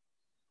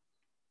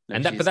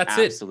 But that's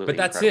it. But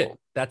that's incredible. It.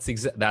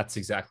 That's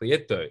exactly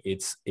it, though.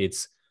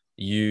 It's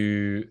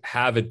you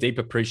have a deep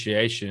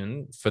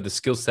appreciation for the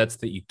skill sets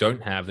that you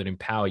don't have that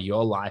empower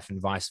your life,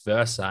 and vice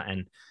versa.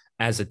 And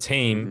as a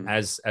team,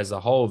 as a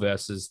whole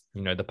versus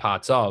the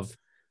parts of,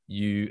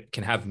 you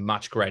can have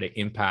much greater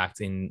impact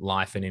in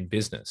life and in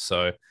business.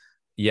 So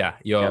yeah,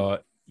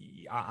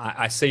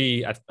 I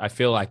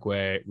feel like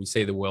we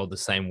see the world the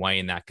same way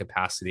in that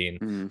capacity.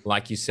 And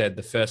like you said,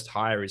 the first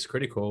hire is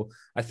critical.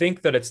 I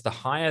think that it's the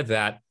hire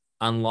that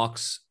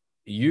unlocks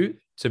you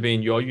to be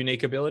in your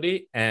unique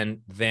ability,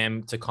 and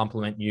them to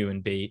complement you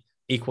and be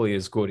equally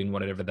as good in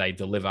whatever they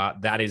deliver.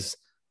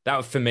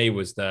 That for me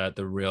was the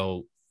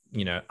real,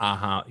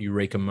 aha,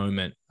 eureka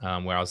moment,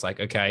 where I was like,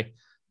 okay,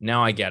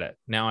 now I get it.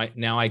 Now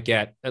I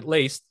get, at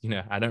least,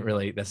 I don't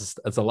really, that's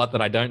a lot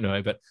that I don't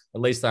know, but at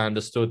least I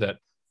understood that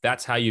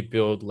that's how you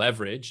build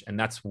leverage. And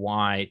that's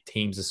why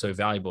teams are so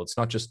valuable. It's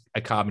not just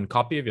a carbon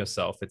copy of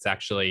yourself. It's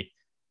actually,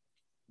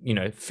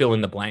 fill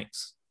in the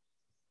blanks.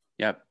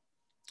 Yep.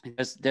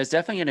 There's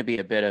definitely going to be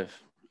a bit of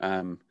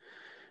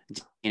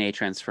DNA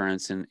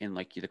transference in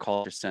like the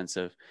culture sense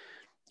of,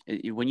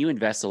 when you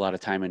invest a lot of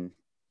time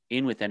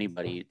in with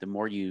anybody, the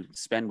more you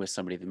spend with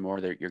somebody, the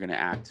more that you're going to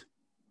act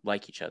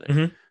like each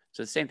other.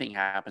 So the same thing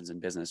happens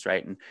in business,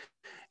 right? And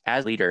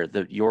as leader,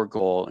 your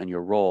goal and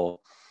your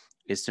role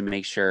is to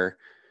make sure,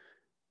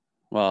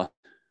 well,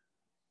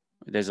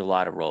 there's a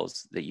lot of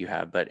roles that you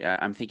have, but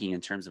I'm thinking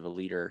in terms of a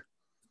leader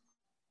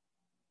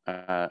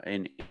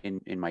in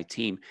my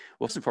team.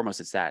 Well, first and foremost,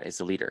 it's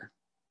a leader.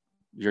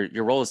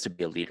 Your role is to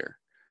be a leader.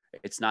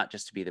 It's not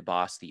just to be the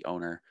boss, the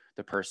owner,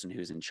 the person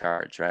who's in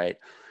charge, right?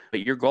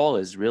 But your goal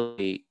is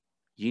really,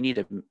 you need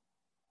to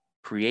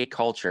create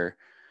culture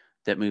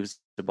that moves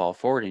the ball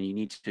forward, and you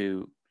need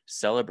to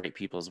celebrate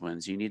people's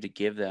wins. You need to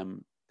give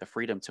them the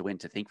freedom to win,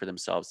 to think for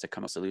themselves, to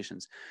come up with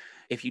solutions.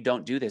 If you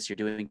don't do this, you're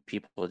doing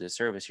people a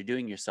disservice. You're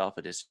doing yourself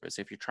a disservice.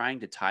 If you're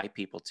trying to tie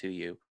people to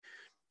you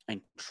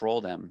and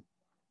control them,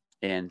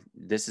 and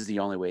this is the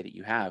only way that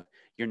you have,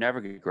 you're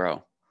never going to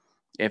grow.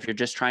 If you're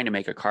just trying to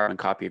make a carbon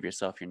copy of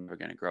yourself, you're never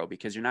going to grow,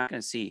 because you're not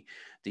going to see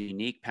the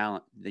unique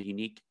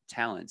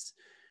talents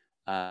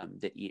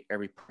that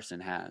every person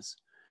has.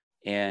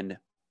 And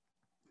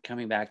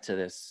coming back to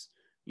this,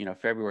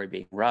 February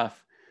being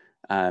rough,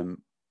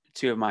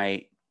 two of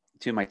my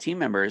team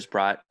members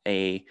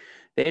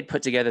they had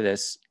put together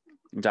this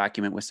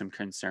document with some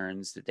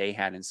concerns that they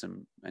had and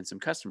some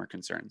customer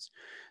concerns.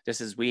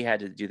 We had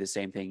to do the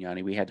same thing,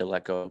 Yanni. We had to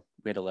let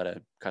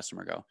a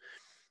customer go.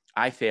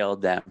 I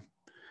failed them.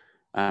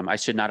 I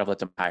should not have let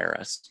them hire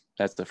us.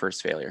 That's the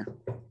first failure.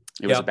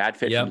 It was a bad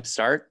fit from the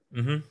start.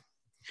 Mm-hmm.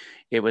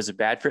 It was a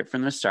bad fit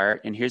from the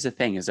start. And here's the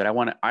thing, is that I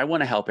want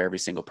to help every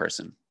single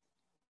person.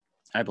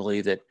 I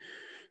believe that,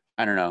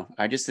 I don't know.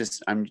 I'm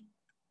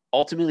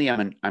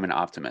an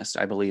optimist.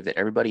 I believe that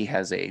everybody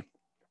has a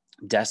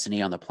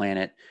destiny on the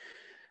planet,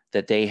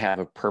 that they have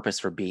a purpose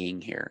for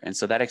being here. And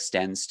so that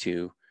extends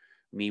to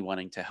me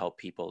wanting to help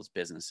people's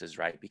businesses,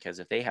 right? Because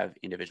if they have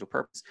individual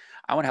purpose,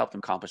 I want to help them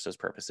accomplish those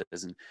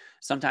purposes. And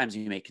sometimes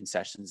you make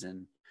concessions.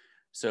 And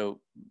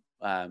so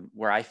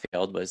where I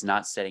failed was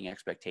not setting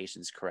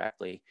expectations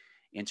correctly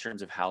in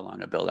terms of how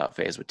long a build out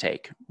phase would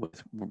take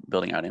with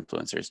building out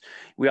influencers.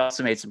 We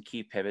also made some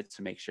key pivots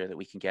to make sure that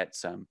we can get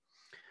some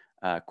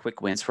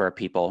quick wins for our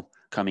people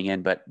coming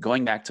in. But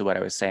going back to what I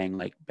was saying,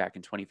 like back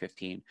in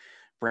 2015,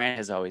 brand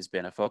has always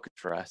been a focus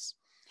for us.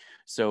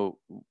 So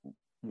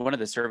one of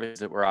the services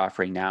that we're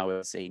offering now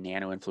is a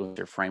nano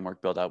influencer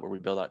framework build out, where we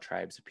build out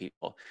tribes of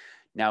people.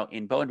 Now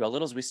in Bow and Bell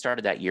Littles, we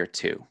started that year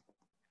 2.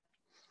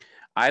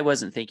 I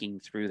wasn't thinking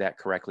through that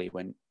correctly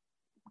when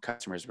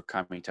customers were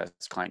coming to us,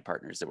 client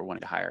partners that were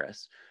wanting to hire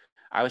us.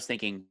 I was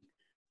thinking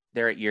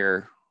they're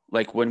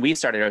at when we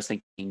started, I was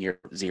thinking year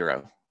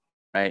 0,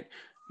 right?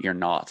 You're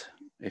not,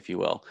 if you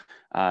will.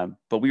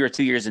 But we were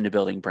 2 years into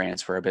building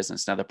brands for our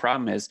business. Now, the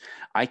problem is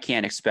I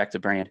can't expect a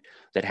brand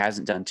that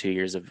hasn't done 2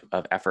 years of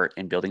effort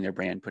in building their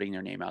brand, putting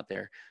their name out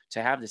there,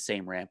 to have the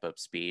same ramp up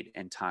speed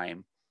and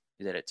time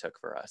that it took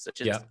for us. It's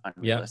just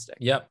unrealistic.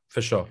 Yep,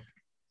 for sure.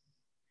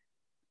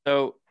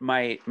 So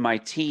my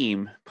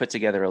team put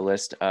together a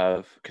list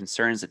of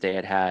concerns that they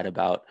had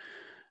about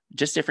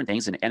just different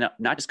things, and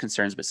not just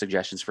concerns, but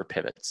suggestions for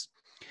pivots.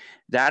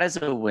 That is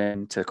a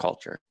win to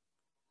culture,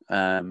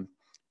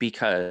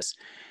 because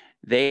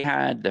they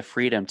had the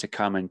freedom to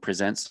come and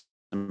present some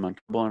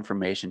uncomfortable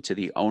information to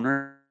the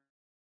owner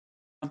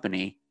of the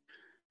company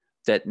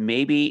that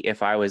maybe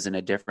if it was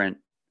a different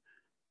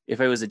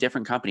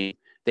company,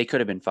 they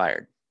could have been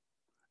fired.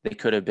 They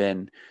could have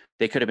been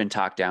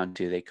talked down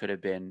to. They could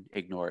have been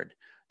ignored.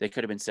 They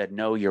could have been said,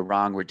 no, you're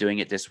wrong. We're doing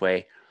it this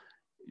way.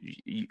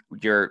 We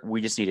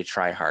just need to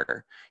try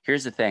harder.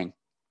 Here's the thing.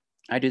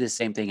 I do the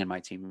same thing in my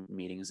team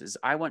meetings. Is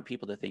I want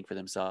people to think for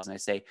themselves. And I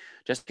say,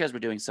 just because we're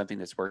doing something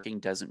that's working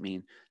doesn't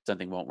mean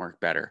something won't work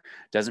better.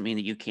 Doesn't mean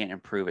that you can't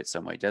improve it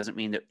some way. Doesn't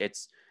mean that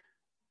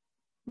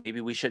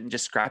maybe we shouldn't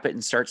just scrap it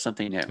and start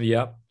something new.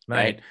 Yep.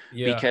 Right.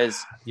 Yeah.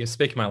 Because you're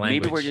speaking my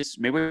language.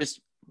 Maybe we're just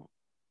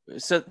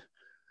so.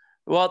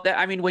 Well,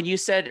 when you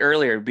said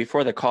earlier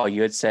before the call,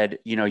 you had said,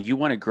 you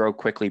want to grow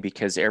quickly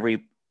because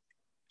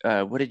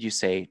what did you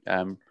say?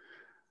 I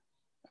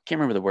can't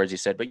remember the words you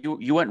said, but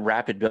you want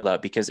rapid build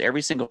out because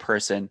every single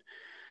person,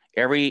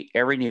 every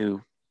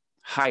new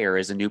hire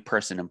is a new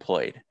person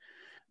employed,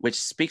 which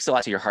speaks a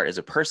lot to your heart as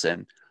a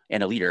person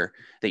and a leader,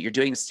 that you're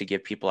doing this to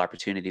give people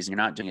opportunities and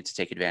you're not doing it to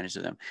take advantage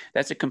of them.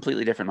 That's a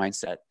completely different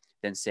mindset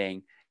than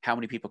saying, how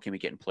many people can we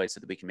get employed so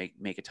that we can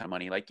make a ton of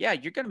money? Like, yeah,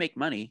 you're going to make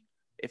money.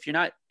 If you're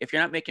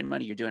not making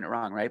money, you're doing it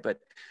wrong, right?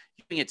 But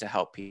you're doing it to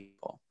help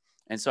people.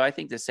 And so I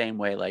think the same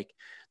way, like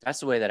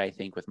that's the way that I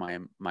think with my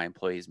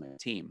employees, my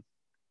team.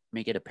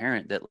 Make it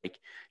apparent that, like,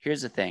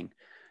 here's the thing.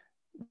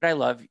 Would I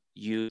love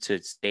you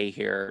to stay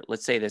here?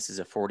 Let's say this is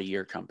a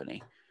 40-year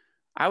company.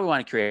 I would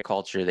want to create a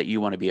culture that you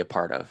want to be a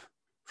part of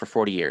for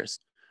 40 years.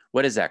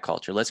 What is that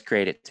culture? Let's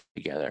create it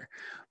together.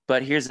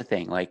 But here's the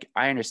thing. Like,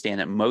 I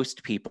understand that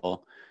most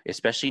people,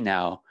 especially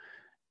now,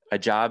 a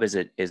job is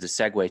a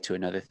segue to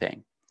another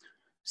thing.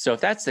 So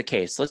if that's the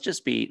case, let's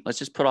just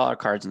put all our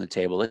cards on the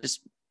table. Let's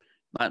just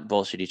not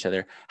bullshit each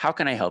other. How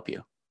can I help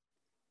you?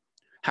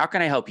 How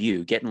can I help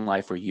you get in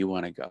life where you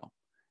want to go?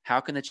 How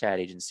can the chat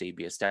agency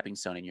be a stepping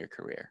stone in your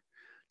career?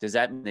 Does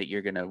that mean that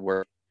you're going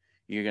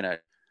to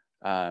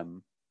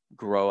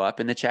grow up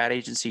in the chat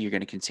agency? You're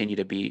going to continue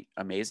to be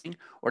amazing?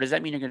 Or does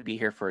that mean you're going to be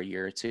here for a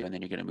year or two and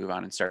then you're going to move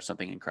on and start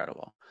something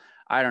incredible?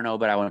 I don't know,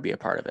 but I want to be a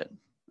part of it.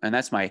 And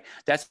that's my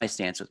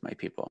stance with my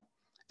people,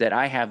 that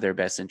I have their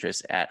best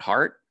interests at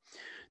heart,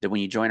 that when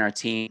you join our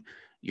team,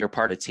 you're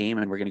part of the team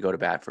and we're going to go to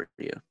bat for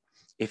you.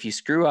 If you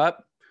screw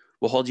up,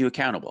 we'll hold you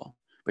accountable.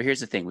 But here's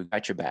the thing, we've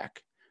got your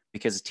back,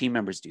 because team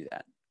members do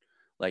that.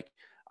 Like,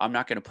 I'm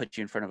not going to put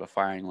you in front of a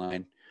firing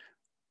line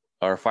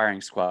or a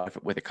firing squad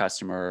with a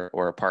customer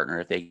or a partner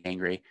if they get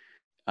angry.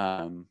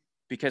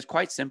 Because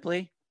quite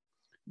simply,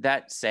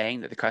 that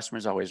saying that the customer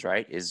is always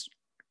right is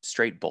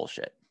straight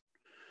bullshit.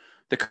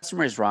 The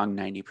customer is wrong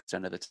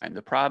 90% of the time.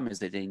 The problem is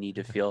that they need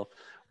to feel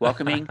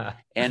welcoming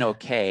and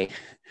okay.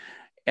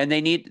 And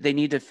they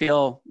need to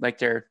feel like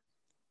they're,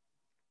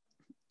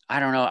 I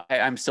don't know.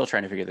 I'm still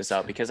trying to figure this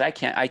out, because I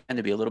tend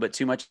to be a little bit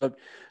too much of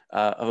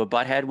a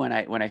butthead when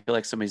I feel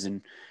like somebody's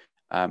in,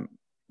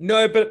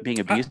 no, but being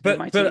abused.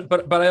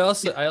 But I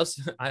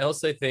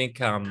also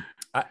think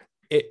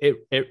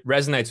it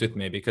resonates with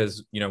me,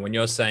 because, you know, when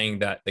you're saying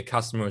that the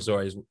customer is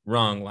always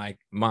wrong, like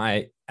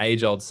my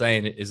age-old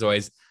saying is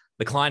always,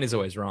 the client is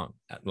always wrong.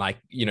 Like,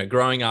 you know,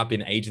 growing up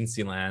in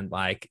agency land,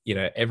 like, you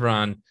know,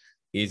 everyone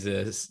is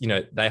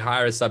they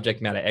hire a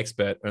subject matter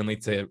expert only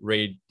to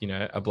read, you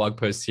know, a blog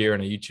post here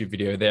and a YouTube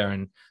video there,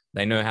 and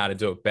they know how to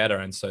do it better.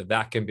 And so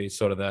that can be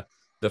sort of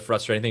the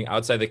frustrating thing. I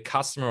would say the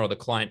customer or the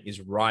client is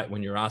right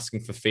when you're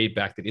asking for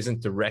feedback that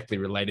isn't directly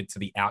related to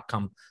the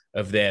outcome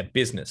of their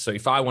business. So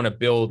if I want to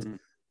build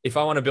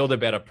a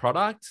better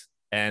product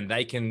and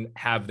they can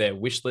have their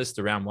wish list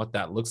around what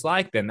that looks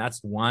like, then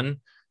that's one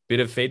bit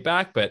of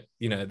feedback. But,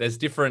 you know, there's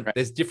different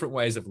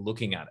ways of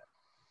looking at it.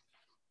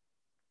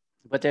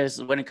 But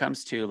when it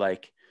comes to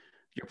like,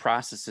 your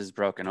process is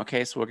broken.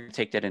 Okay, so we're going to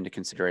take that into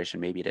consideration.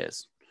 Maybe it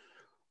is.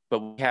 But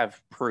we have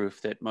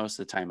proof that most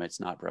of the time it's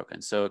not broken.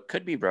 So it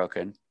could be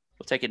broken.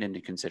 We'll take it into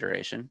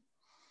consideration.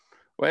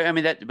 Well, I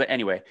mean, but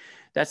anyway,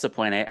 that's the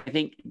point. I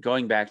think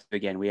going back to,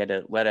 again, we had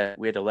to let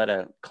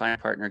a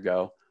client partner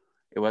go.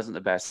 It wasn't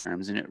the best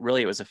terms. And it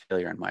was a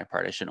failure on my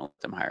part. I shouldn't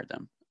let them hire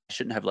them. I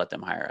shouldn't have let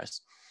them hire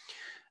us.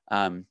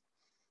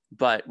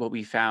 But what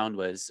we found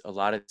was a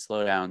lot of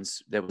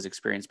slowdowns that was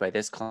experienced by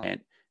this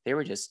client. They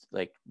were just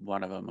like,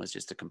 one of them was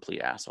just a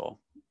complete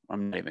asshole.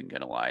 I'm not even going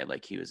to lie.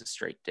 Like, he was a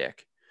straight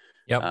dick.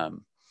 Yep.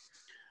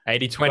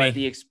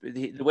 80-20.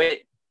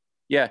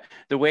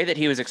 The way that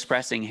he was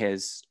expressing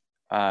his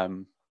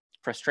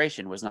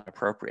frustration was not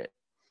appropriate.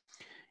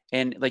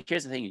 And like,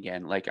 here's the thing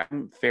again, like,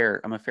 I'm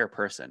a fair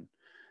person.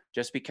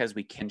 Just because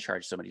we can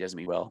charge somebody doesn't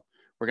mean, well,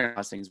 we're going to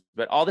cost things.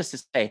 But all this to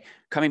say,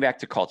 coming back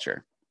to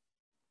culture,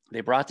 they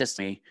brought this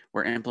to me.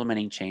 We're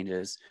implementing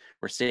changes.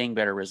 We're seeing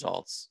better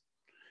results.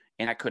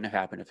 And that couldn't have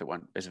happened if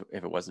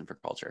it wasn't for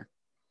culture.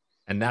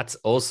 And that's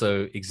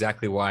also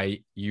exactly why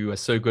you are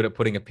so good at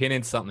putting a pin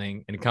in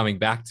something and coming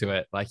back to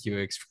it, like you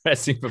were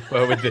expressing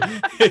before with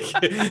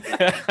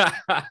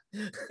that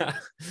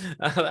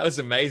was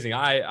amazing.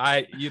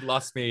 You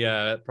lost me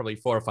probably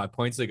 4 or 5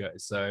 points ago.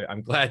 So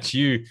I'm glad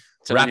you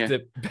wrapped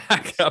it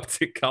back up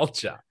to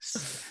culture.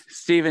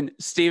 Steven's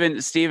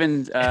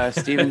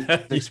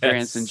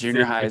experience in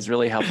junior high is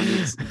really helping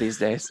me these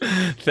days.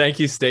 Thank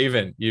you,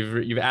 Steven.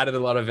 You've added a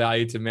lot of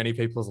value to many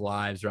people's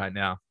lives right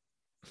now.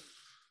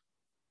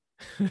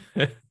 I'm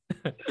gonna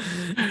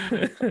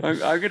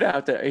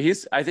have to.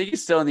 I think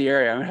he's still in the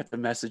area. I'm gonna have to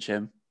message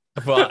him.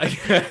 Well,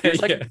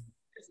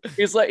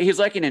 he's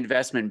like an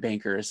investment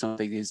banker or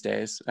something these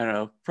days. I don't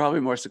know.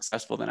 Probably more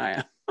successful than I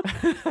am.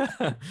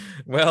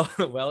 well,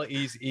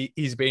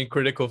 he's been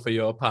critical for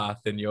your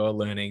path and your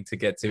learning to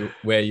get to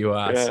where you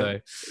are. Yeah. So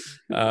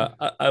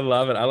I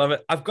love it.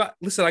 I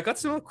got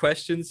some more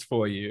questions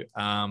for you.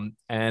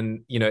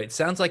 And you know, it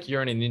sounds like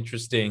you're in an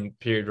interesting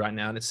period right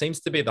now, and it seems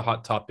to be the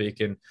hot topic.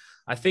 And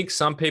I think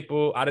some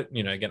people, I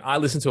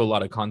listen to a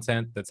lot of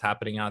content that's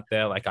happening out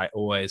there. Like, I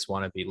always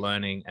want to be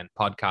learning, and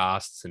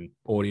podcasts and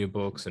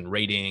audiobooks and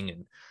reading,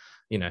 and,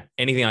 you know,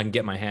 anything I can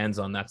get my hands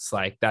on.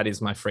 That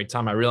is my free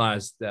time. I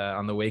realized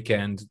on the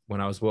weekend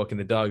when I was walking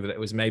the dog that it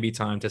was maybe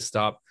time to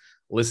stop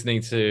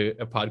listening to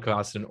a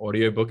podcast and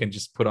audiobook and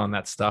just put on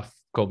that stuff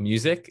called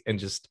music and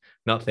just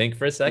not think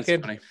for a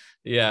second.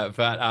 Yeah.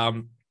 But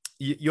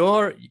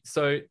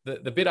so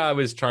the bit I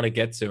was trying to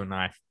get to, and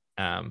I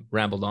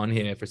rambled on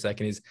here for a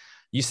second, is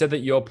you said that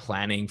you're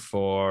planning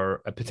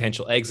for a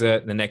potential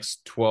exit in the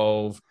next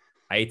 12,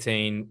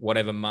 18,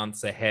 whatever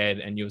months ahead.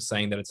 And you were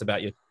saying that it's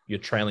about your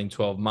trailing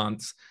 12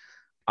 months.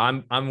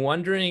 I'm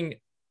wondering,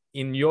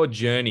 in your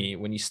journey,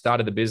 when you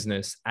started the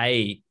business,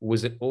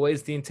 was it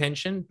always the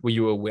intention? Were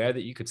you aware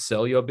that you could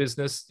sell your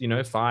business,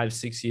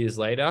 5-6 years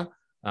later?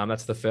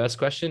 That's the first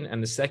question.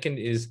 And the second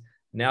is,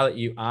 now that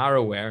you are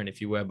aware, and if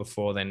you were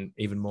before, then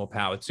even more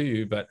power to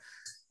you, but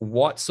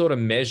what sort of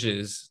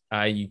measures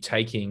are you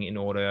taking in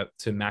order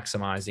to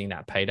maximizing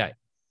that payday?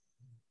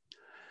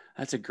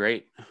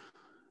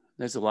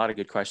 There's a lot of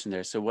good question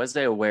there. So was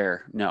I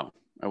aware? No,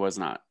 I was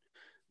not.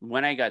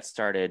 When I got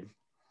started,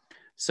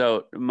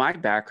 so my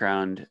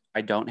background,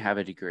 I don't have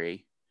a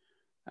degree.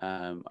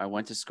 I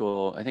went to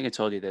school. I think I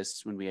told you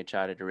this when we had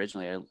chatted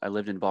originally. I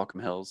lived in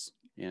Balcombe Hills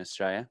in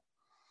Australia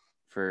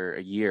for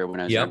a year when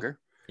I was younger.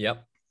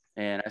 Yep.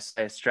 And I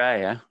say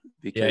Australia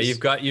because you've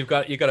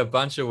got a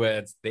bunch of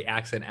words, the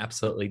accent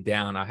absolutely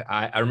down.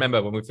 I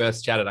remember when we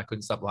first chatted, I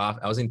couldn't stop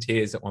laughing. I was in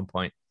tears at one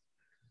point.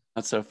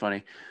 That's so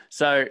funny.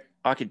 So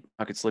I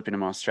could slip in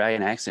an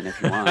Australian accent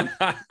if you want,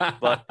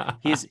 but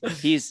he's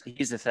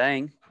the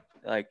thing.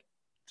 Like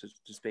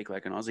to speak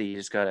like an Aussie, you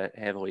just gotta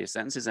have all your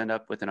sentences end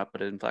up with an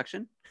upward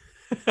inflection.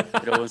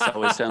 It always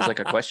sounds like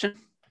a question.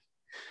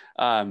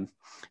 So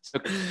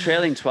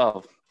trailing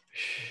 12,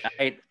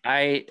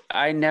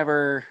 I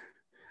never,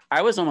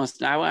 I was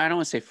almost, I don't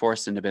want to say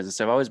forced into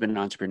business. I've always been an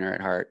entrepreneur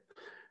at heart.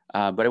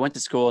 But I went to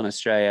school in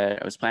Australia.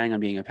 I was planning on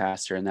being a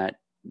pastor, and that,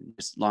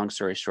 just long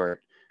story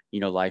short,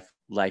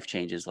 life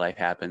changes, life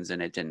happens,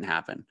 and it didn't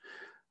happen.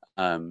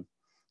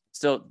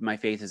 Still, my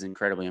faith is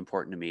incredibly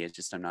important to me. It's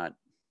just, I'm not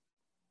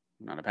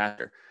a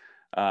pastor.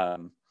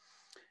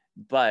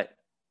 But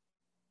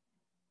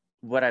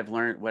what I had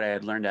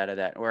learned out of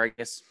that, or I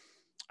guess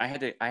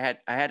I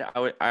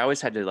always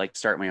had to like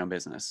start my own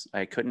business.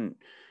 I didn't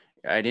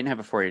have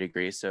a 4-year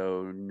degree,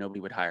 so nobody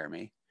would hire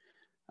me.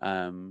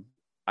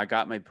 I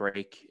got my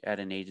break at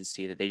an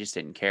agency that they just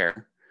didn't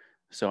care.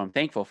 So I'm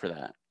thankful for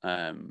that.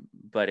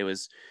 But it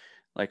was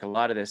like a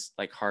lot of this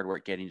like hard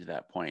work getting to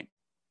that point.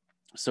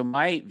 So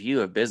my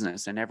view of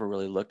business, I never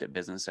really looked at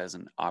business as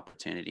an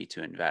opportunity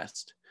to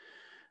invest.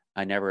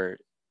 I never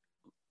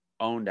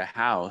owned a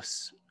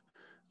house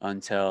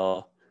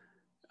until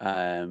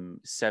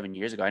 7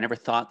 years ago. I never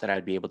thought that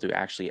I'd be able to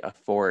actually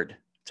afford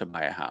to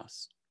buy a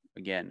house.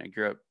 Again, I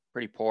grew up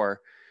pretty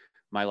poor.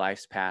 My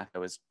life's path, I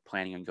was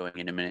planning on going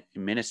into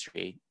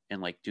ministry and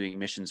like doing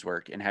missions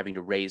work and having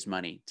to raise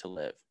money to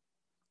live,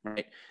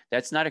 right?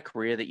 That's not a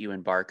career that you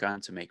embark on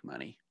to make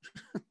money.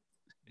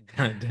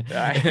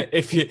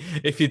 If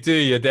you do,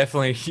 you're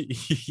definitely,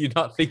 you're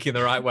not thinking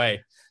the right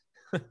way.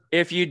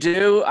 If you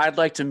do, I'd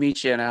like to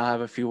meet you and I'll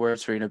have a few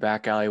words for you in a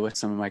back alley with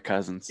some of my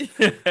cousins.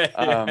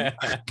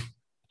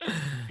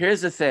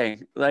 Here's the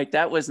thing, like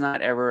that was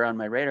not ever on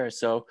my radar.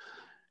 So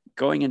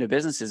going into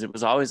businesses, it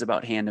was always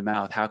about hand to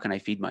mouth. How can I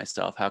feed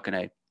myself? How can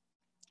I,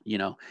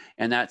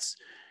 and that's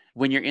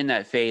when you're in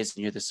that phase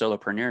and you're the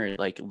solopreneur,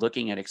 like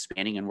looking at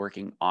expanding and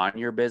working on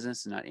your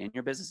business and not in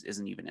your business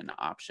isn't even an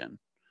option,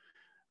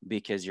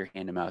 because you're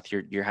hand to mouth.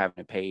 You're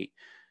having to pay,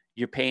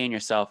 you're paying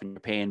yourself and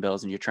you're paying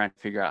bills and you're trying to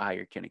figure out how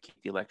you're going to keep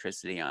the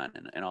electricity on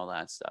and all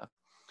that stuff.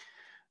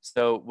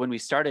 So when we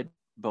started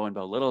Bow and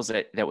Bow Littles,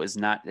 that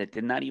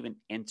did not even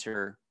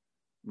enter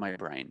my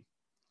brain.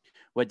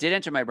 What did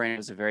enter my brain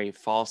was a very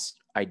false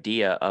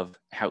idea of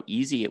how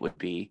easy it would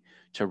be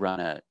to run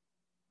an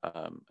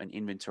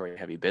inventory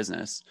heavy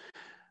business.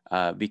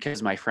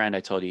 Because my friend,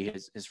 I told you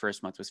his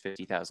first month was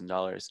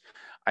 $50,000.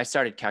 I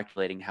started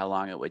calculating how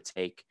long it would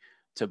take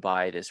to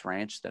buy this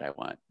ranch that I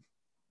want.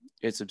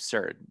 It's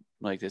absurd.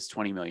 Like this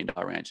 $20 million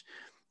ranch.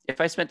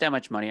 If I spent that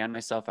much money on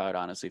myself, I would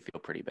honestly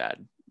feel pretty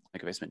bad.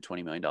 Like if I spent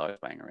 $20 million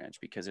buying a ranch,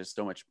 because there's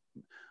so much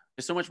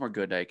more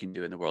good I can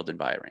do in the world than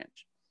buy a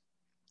ranch.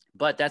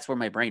 But that's where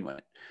my brain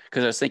went,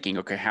 because I was thinking,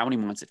 okay, how many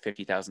months at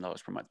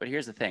 $50,000 per month? But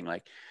here's the thing,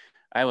 like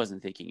I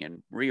wasn't thinking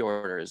in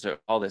reorders or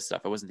all this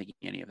stuff. I wasn't thinking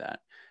any of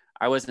that.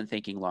 I wasn't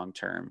thinking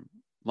long-term,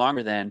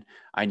 longer than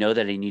I know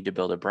that I need to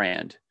build a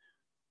brand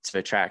to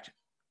attract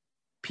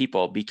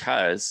people,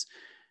 because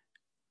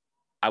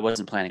I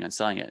wasn't planning on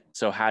selling it.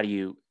 So how do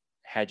you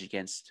hedge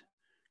against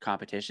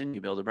competition? You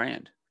build a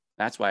brand.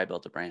 That's why I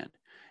built a brand,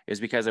 is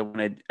because I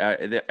wanted,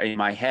 in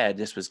my head,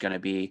 this was going to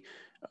be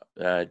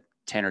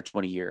 10 or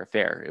 20 year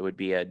affair. It would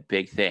be a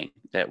big thing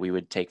that we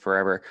would take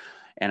forever.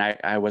 And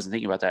I wasn't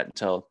thinking about that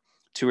until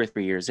 2 or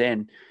 3 years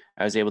in.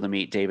 I was able to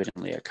meet David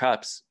and Leah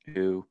Cups,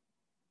 who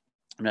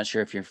I'm not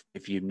sure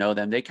if you know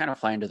them. They kind of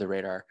fly under the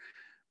radar,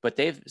 but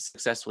they've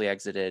successfully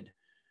exited.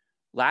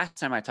 Last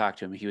time I talked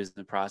to him, he was in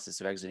the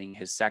process of exiting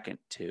his second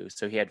 2.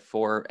 So he had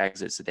 4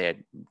 exits that they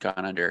had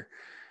gone under.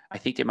 I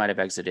think they might have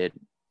exited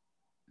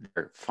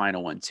their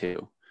final one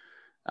too.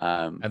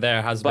 Are they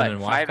a husband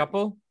and wife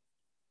couple?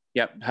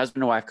 Yep,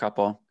 husband and wife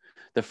couple.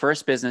 The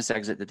first business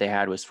exit that they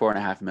had was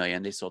 $4.5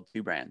 million. They sold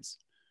 2 brands.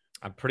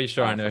 I'm pretty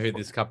sure I know who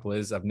this couple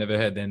is. I've never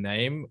heard their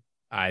name.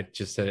 I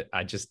just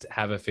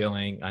have a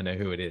feeling I know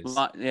who it is.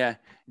 Yeah,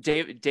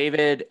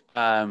 David's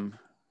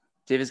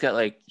got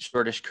like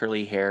shortish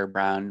curly hair,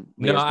 brown.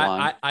 No,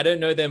 I don't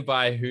know them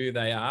by who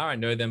they are. I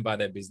know them by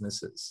their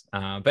businesses.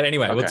 But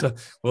anyway, okay.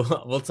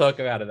 we'll talk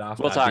about it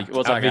after. We'll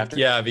talk after.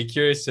 Yeah, I'd be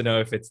curious to know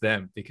if it's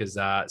them, because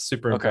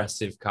super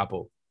impressive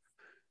couple.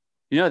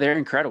 They're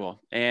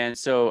incredible. And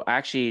so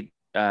actually,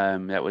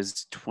 that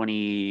was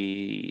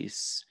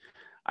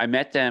I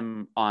met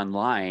them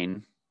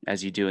online,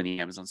 as you do in the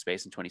Amazon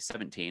space, in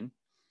 2017.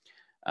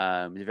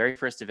 The very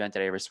first event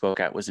that I ever spoke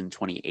at was in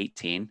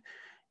 2018.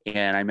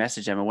 And I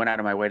messaged them and went out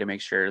of my way to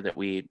make sure that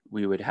we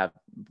would have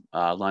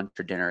lunch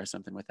or dinner or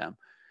something with them,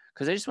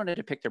 because I just wanted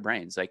to pick their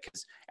brains. Like,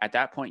 'cause at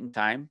that point in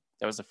time,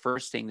 that was the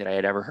first thing that I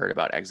had ever heard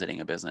about exiting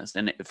a business,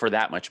 and for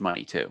that much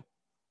money too.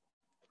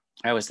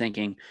 I was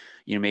thinking,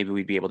 maybe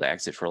we'd be able to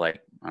exit for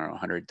like, I don't know,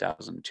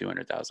 100,000,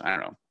 200,000. I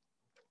don't know,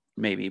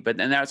 maybe. But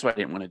then that's why I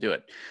didn't want to do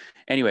it.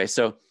 Anyway,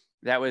 so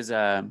that was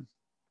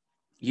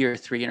year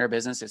 3 in our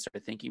business. I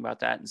started thinking about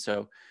that. And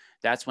so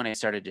that's when I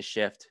started to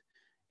shift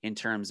in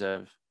terms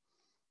of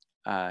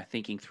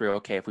thinking through,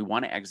 okay, if we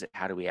want to exit,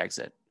 how do we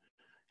exit?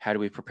 How do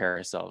we prepare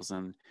ourselves?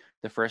 And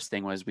the first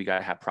thing was we got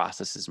to have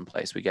processes in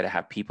place. We got to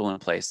have people in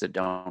place that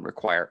don't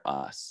require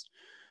us.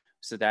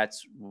 So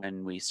that's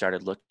when we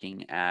started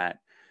looking at,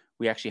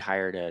 we actually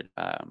hired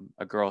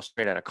a girl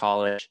straight out of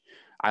college.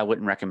 I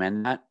wouldn't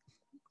recommend that.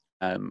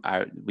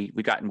 We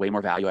gotten way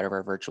more value out of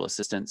our virtual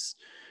assistants.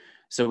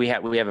 So we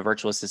have a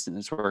virtual assistant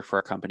that's worked for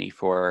our company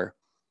for,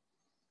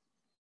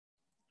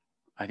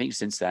 I think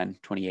since then,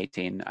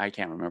 2018. I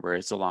can't remember.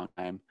 It's a long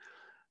time.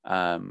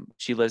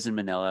 She lives in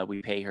Manila.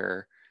 We pay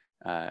her,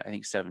 I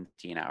think $17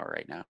 an hour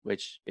right now,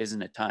 which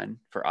isn't a ton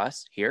for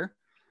us here.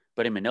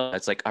 But in Manila,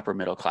 it's like upper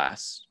middle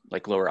class,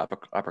 like lower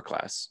upper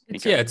class.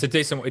 It's a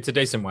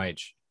decent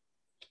wage.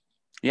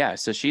 Yeah.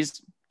 So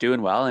she's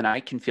doing well, and I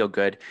can feel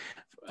good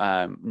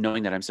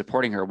knowing that I'm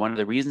supporting her. One of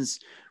the reasons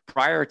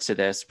prior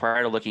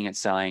to looking at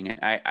selling,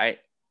 I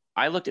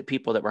looked at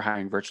people that were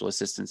hiring virtual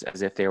assistants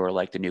as if they were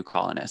like the new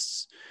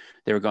colonists.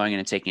 They were going in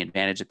and taking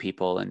advantage of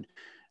people,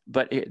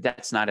 but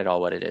that's not at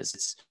all what it is.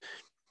 It's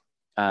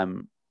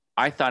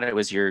I thought it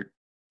was you're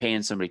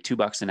paying somebody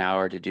 $2 an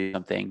hour to do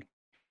something,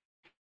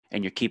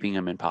 and you're keeping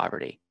them in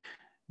poverty.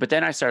 But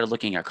then I started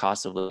looking at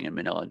cost of living in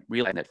Manila and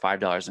realizing that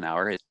 $5 an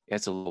hour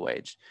it's a low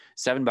wage.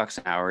 $7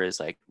 an hour is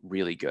like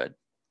really good.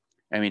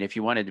 I mean, if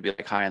you wanted to be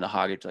like high on the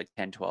hog, it's like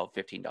 $10, $12,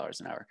 $15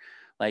 an hour.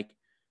 Like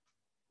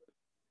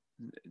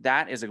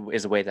that is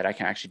a way that I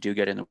can actually do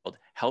good in the world.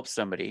 Help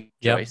somebody,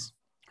 Joyce,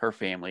 her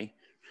family.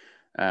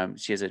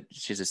 She has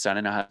a son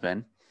and a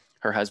husband.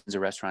 Her husband's a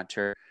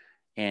restaurateur,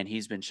 and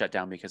he's been shut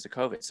down because of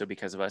COVID. So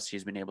because of us,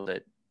 she's been able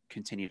to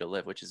continue to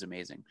live, which is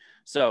amazing.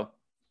 So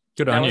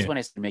good on you. That was when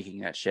I started making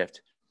that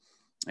shift.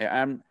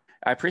 I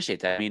appreciate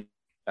that. I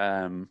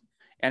mean,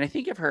 and I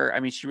think of her, I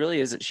mean, she really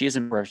is, she is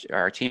in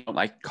our team. I don't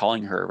like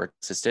calling her a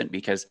assistant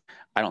because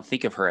I don't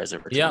think of her as a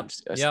virtual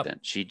assistant.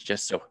 She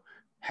just so,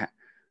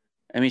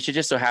 she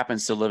just so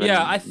happens to live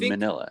in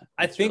Manila.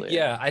 I think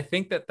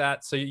that,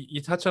 so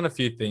you touch on a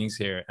few things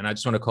here, and I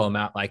just want to call them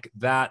out. Like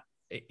that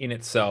in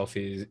itself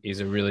is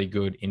a really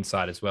good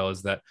insight, as well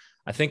as that.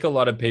 I think a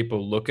lot of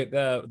people look at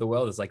the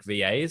world as like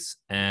VAs.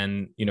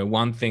 And,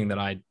 one thing that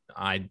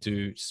I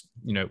do,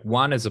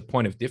 one as a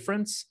point of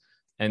difference,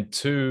 and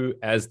two,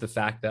 as the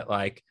fact that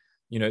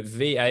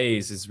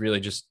VAs is really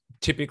just,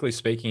 typically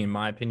speaking, in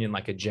my opinion,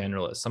 like a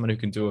generalist, someone who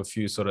can do a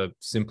few sort of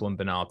simple and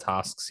banal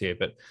tasks here.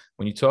 But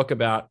when you talk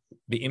about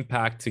the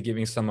impact to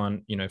giving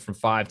someone, from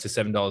 $5 to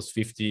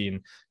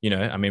 $7.50,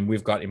 and,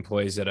 we've got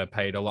employees that are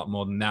paid a lot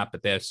more than that,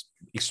 but they're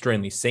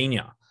extremely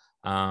senior.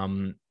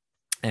 And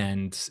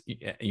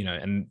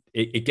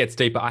it gets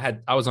deeper.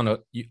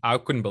 I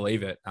couldn't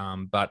believe it.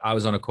 But I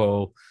was on a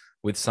call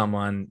with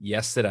someone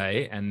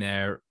yesterday, and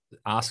their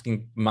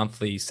asking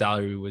monthly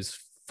salary was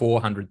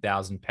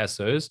 400,000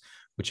 pesos,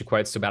 which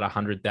equates to about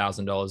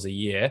 $100,000 a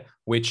year,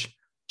 which,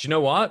 do you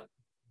know what?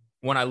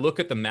 When I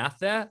look at the math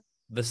there,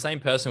 the same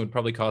person would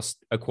probably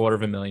cost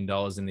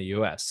 $250,000 in the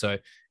US. So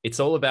it's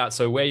all about,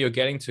 so where you're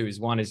getting to is,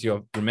 one is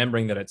you're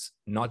remembering that it's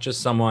not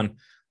just someone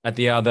at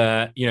the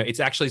other, it's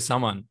actually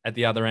someone at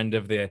the other end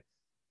of the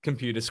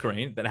computer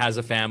screen that has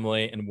a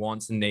family and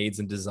wants and needs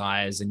and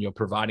desires, and you're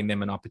providing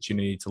them an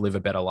opportunity to live a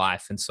better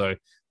life. And so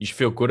you should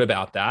feel good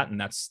about that. And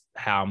that's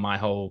how my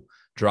whole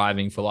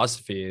driving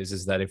philosophy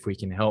is that if we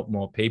can help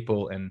more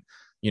people and,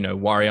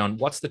 worry on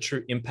what's the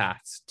true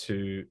impact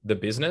to the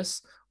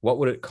business, what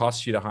would it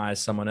cost you to hire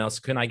someone else?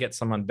 Can I get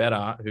someone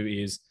better who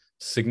is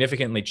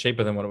significantly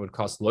cheaper than what it would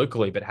cost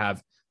locally, but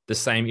have the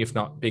same, if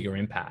not bigger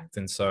impact?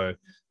 And so,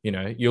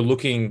 you're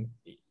looking,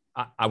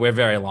 we're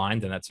very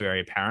aligned, and that's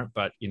very apparent,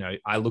 but,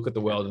 I look at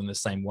the world in the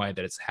same way,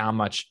 that it's how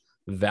much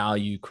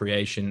value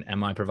creation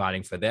am I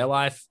providing for their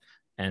life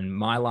and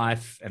my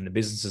life and the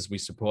businesses we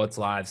support's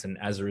lives. And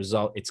as a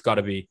result, it's got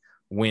to be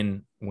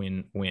win,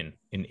 win, win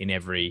in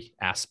every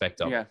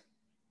aspect of it.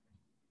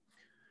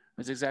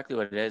 That's exactly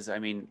what it is. I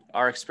mean,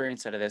 our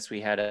experience out of this, we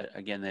had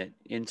the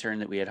intern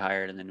that we had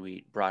hired, and then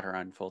we brought her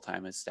on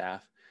full-time as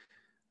staff.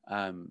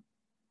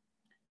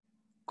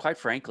 Quite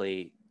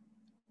frankly,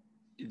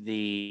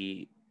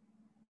 the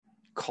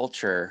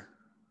culture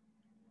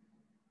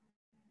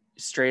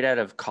straight out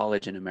of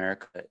college in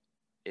America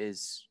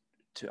is,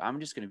 I'm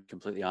just going to be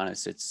completely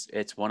honest,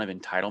 it's one of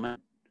entitlement,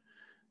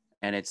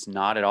 and it's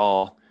not at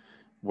all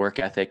work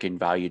ethic and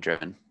value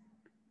driven.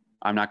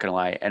 I'm not going to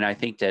lie. And I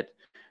think that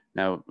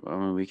now,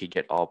 we could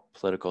get all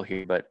political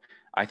here, but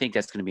I think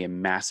that's going to be a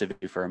massive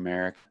issue for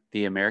America.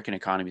 The American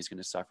economy is going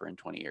to suffer in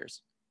 20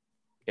 years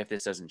if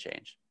this doesn't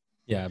change.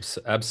 Yeah,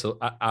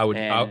 absolutely. I would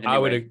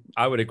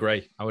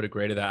agree. I would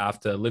agree to that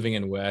after living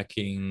and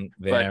working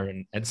there,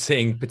 and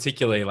seeing,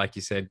 particularly, like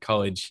you said,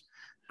 college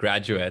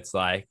graduates,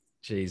 like,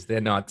 geez,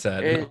 they're not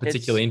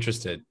particularly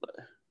interested.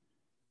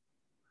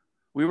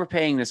 We were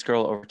paying this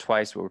girl over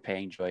twice what we're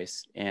paying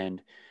Joyce,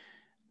 and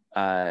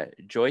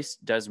Joyce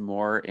does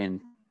more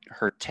in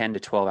her 10 to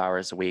 12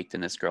 hours a week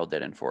than this girl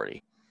did in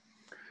 40.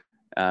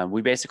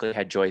 We basically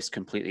had Joyce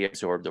completely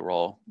absorb the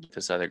role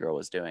this other girl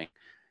was doing.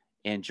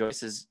 And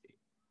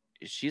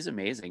she's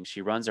amazing.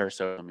 She runs our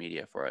social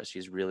media for us.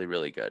 She's really,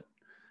 really good.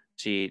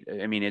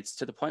 It's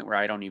to the point where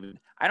I don't even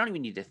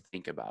need to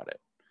think about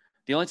it.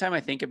 The only time I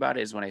think about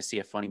it is when I see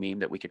a funny meme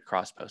that we could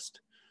cross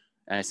post,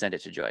 and I send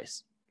it to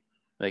Joyce.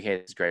 Like, hey,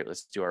 this is great.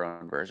 Let's do our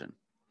own version.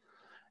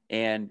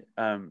 And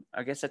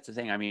I guess that's the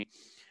thing. I mean,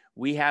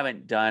 we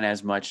haven't done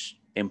as much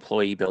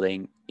employee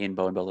building in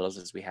Bow and Belittles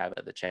as we have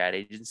at the chat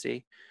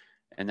agency.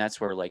 And that's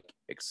where like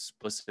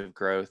explosive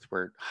growth,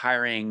 we're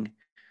hiring,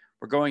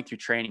 we're going through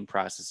training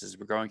processes,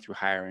 we're going through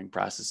hiring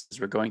processes,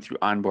 we're going through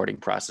onboarding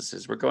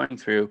processes, we're going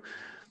through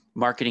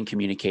marketing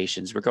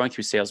communications, we're going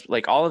through sales,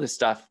 like all of this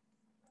stuff.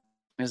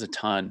 There's a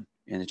ton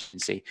in the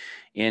agency.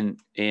 In Bow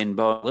and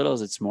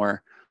Belittles, it's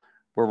more,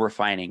 we're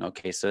refining.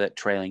 Okay, so that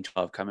trailing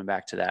 12, coming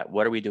back to that,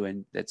 what are we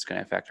doing that's going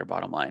to affect our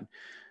bottom line?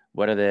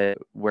 Where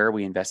are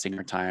we investing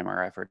our time,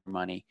 our effort,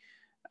 money?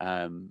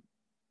 And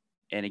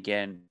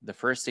again, the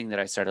first thing that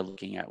I started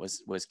looking at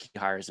was key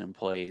hires and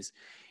employees.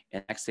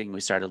 And next thing we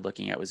started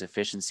looking at was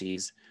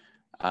efficiencies,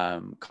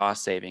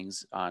 cost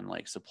savings on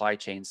like supply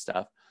chain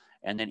stuff,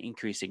 and then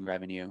increasing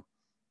revenue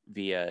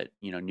via,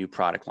 new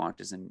product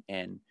launches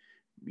and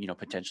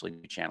potentially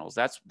new channels.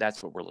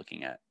 That's what we're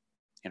looking at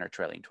in our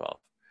trailing 12.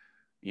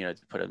 To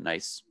put a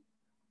nice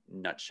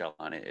nutshell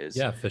on it is,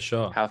 Yeah, for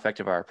sure. How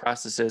effective are our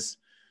processes?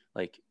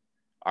 Like,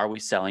 are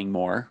we selling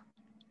more?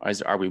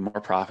 Are we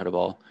more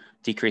profitable?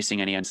 Decreasing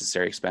any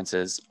unnecessary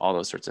expenses, all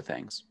those sorts of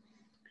things.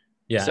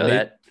 Yeah. So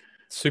that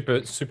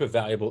super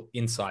valuable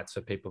insights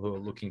for people who are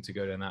looking to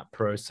go down that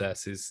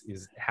process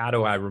is how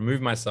do I remove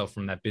myself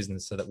from that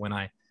business so that when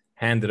I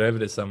hand it over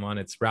to someone,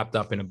 it's wrapped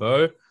up in a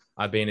bow.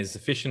 I've been as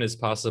efficient as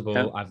possible.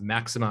 Yep. I've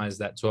maximized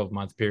that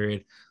 12-month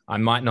period. I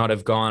might not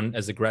have gone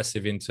as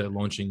aggressive into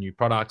launching new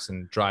products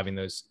and driving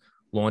those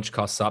launch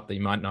costs up that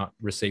you might not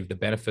receive the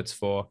benefits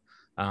for.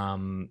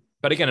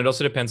 But again, it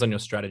also depends on your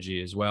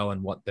strategy as well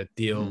and what the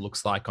deal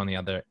looks like on the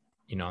other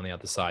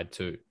side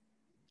too.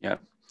 Yeah.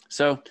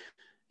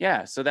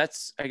 So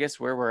that's, I guess,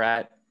 where we're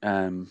at.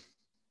 Again,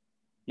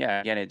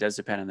 it does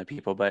depend on the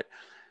people, but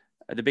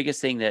the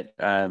biggest thing that,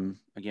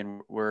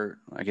 again, we're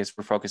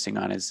focusing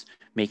on is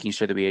making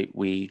sure that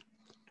we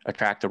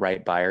attract the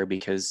right buyer,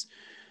 because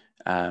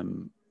a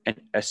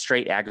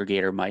straight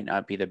aggregator might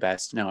not be the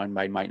best. No, and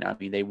might not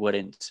be. They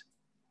wouldn't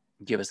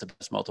give us the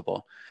best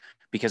multiple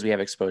because we have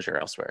exposure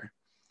elsewhere.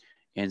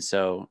 And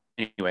so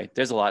anyway,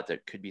 there's a lot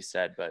that could be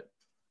said, but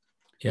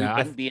we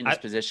wouldn't be in this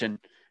position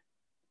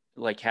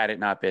like had it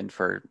not been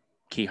for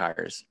key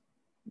hires.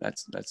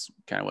 That's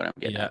kind of what I'm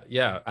getting at.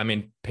 Yeah. I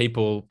mean,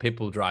 people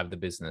drive the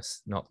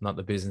business, not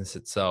the business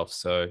itself.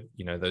 So,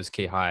 those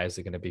key hires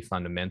are going to be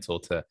fundamental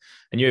to,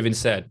 and you even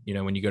said,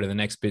 when you go to the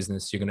next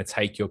business, you're going to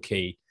take your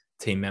key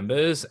team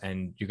members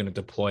and you're going to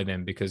deploy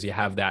them because you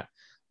have that,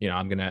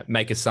 I'm going to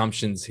make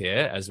assumptions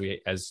here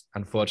as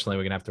unfortunately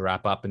we're going to have to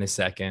wrap up in a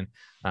second,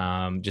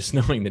 just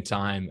knowing the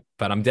time,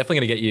 but I'm definitely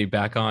going to get you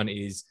back on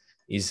is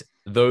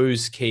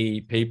those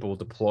key people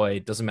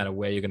deployed, doesn't matter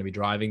where you're going to be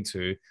driving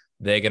to,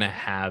 they're going to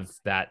have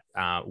that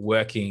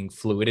working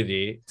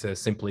fluidity to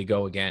simply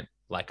go again.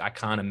 Like, I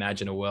can't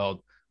imagine a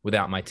world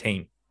without my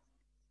team.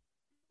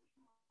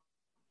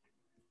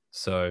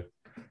 So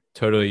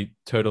totally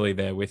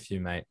there with you,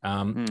 mate.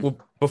 Well,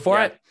 before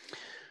I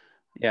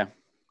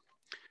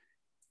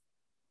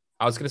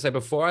was going to say,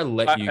 before I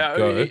let you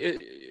go,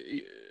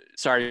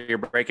 sorry, you're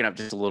breaking up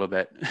just a little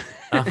bit.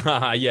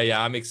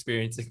 Yeah, I'm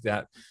experiencing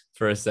that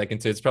for a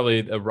second too. It's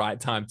probably the right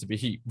time to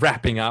be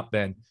wrapping up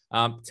then.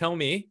 Tell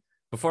me,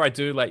 before I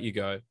do let you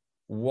go,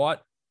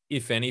 what,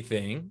 if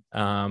anything,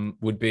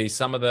 would be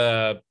some of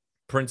the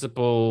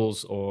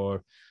principles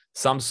or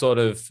some sort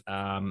of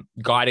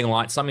guiding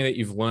light, something that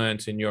you've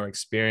learned in your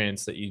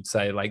experience that you'd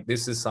say, like,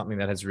 this is something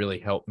that has really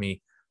helped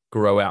me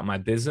grow out my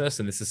business.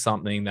 And this is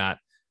something that,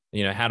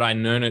 had I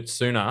known it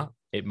sooner,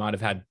 it might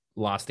have had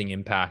lasting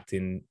impact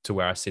to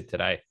where I sit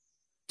today,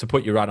 to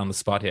put you right on the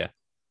spot here.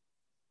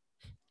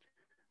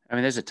 I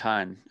mean, there's a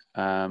ton.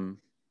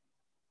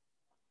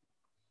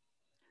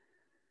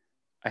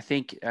 I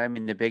think,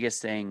 the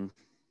biggest thing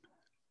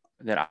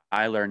that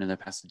I learned in the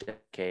past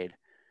decade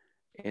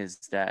is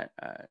that,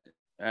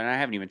 and I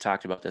haven't even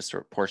talked about this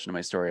portion of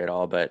my story at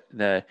all, but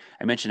I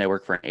mentioned I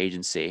work for an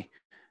agency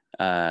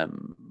that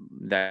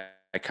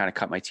I kind of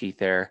cut my teeth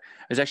there.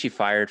 I was actually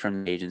fired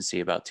from the agency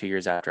about 2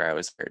 years after I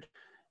was hired.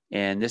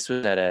 And this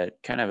was at a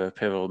kind of a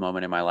pivotal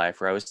moment in my life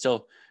where I was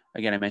still,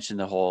 again, I mentioned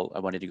the whole, I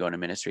wanted to go into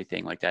ministry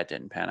thing, like that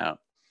didn't pan out.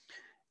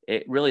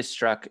 It really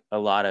struck a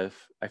lot of,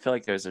 I feel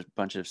like there's a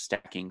bunch of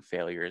stacking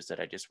failures that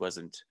I just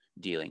wasn't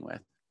dealing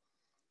with.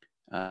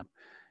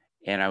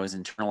 And I was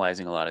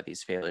internalizing a lot of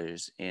these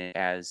failures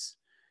as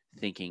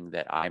thinking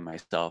that I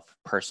myself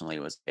personally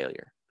was a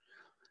failure.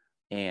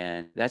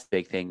 And that's a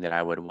big thing that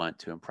I would want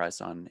to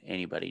impress on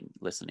anybody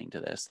listening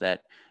to this,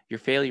 that your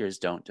failures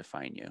don't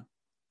define you,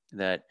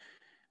 that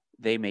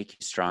they make you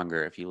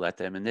stronger if you let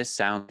them. And this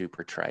sounds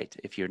super trite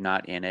if you're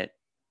not in it.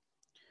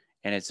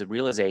 And it's a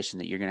realization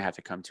that you're going to have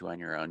to come to on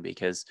your own,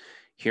 because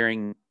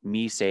hearing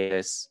me say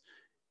this,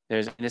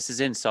 this is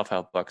in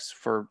self-help books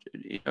for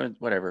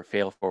whatever,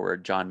 Fail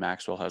Forward. John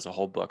Maxwell has a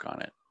whole book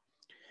on it.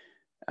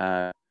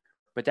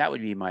 But that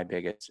would be my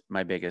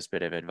biggest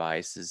bit of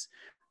advice is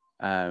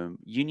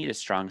you need a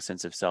strong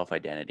sense of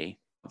self-identity.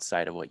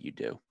 outside of what you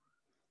do.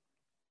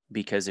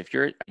 Because if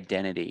your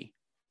identity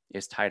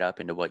is tied up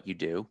into what you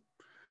do,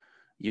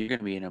 you're going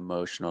to be an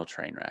emotional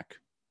train wreck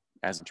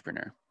as an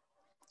entrepreneur,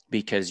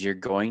 because you're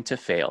going to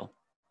fail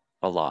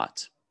a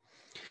lot.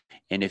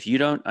 And if you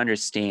don't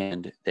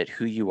understand that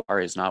who you are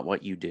is not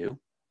what you do,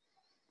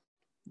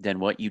 then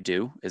what you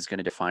do is going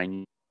to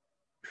define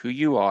who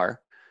you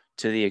are,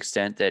 to the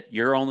extent that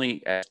you're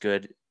only as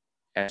good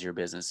as your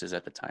business is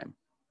at the time.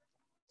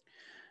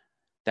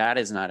 That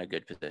is not a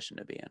good position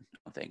to be in, I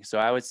don't think. So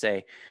I would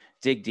say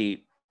dig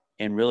deep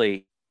and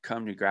really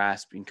come to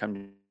grasp and come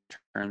to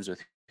terms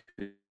with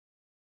who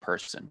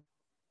person.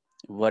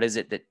 What is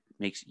it that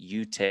makes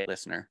you take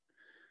listener?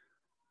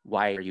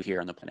 Why are you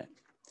here on the planet?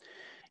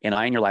 And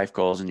align your life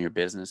goals and your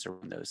business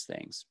around those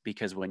things.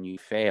 Because when you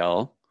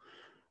fail,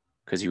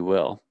 because you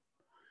will,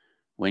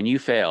 when you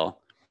fail,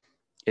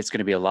 it's going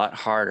to be a lot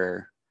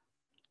harder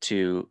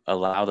to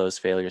allow those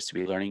failures to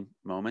be learning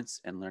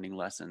moments and learning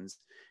lessons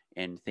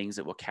and things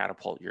that will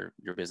catapult your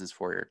business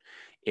forward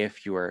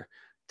if you're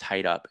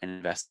tied up and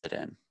invested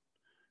in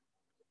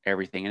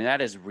everything. And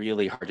that is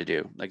really hard to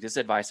do. Like, this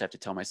advice I have to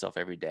tell myself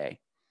every day.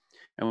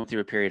 I went through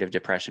a period of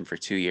depression for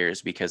 2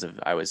 years because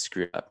I was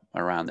screwed up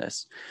around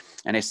this.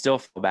 And I still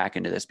fall back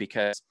into this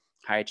because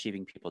high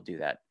achieving people do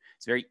that.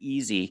 It's very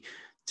easy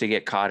to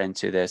get caught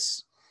into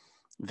this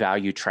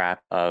value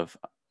trap of,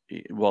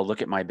 well,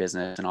 look at my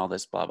business and all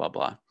this, blah, blah,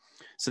 blah.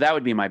 So that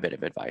would be my bit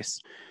of advice.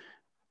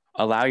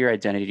 Allow your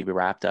identity to be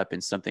wrapped up in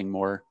something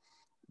more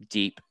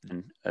deep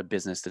than a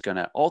business that's going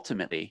to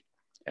ultimately,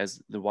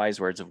 as the wise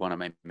words of one of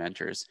my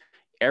mentors,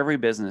 every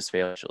business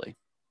fails eventually.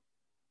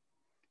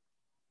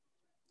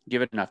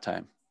 Give it enough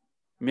time.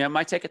 I mean, it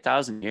might take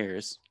 1,000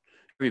 years.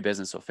 Every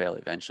business will fail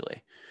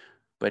eventually.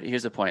 But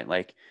here's the point,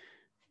 like,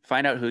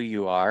 find out who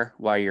you are,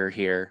 why you're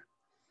here,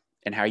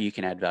 and how you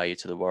can add value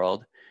to the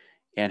world,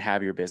 and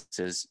have your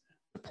businesses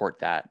support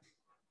that.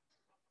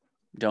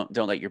 Don't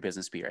let your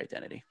business be your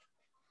identity.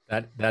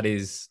 That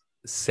is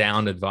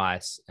sound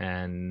advice,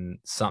 and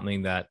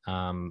something that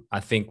I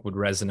think would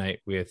resonate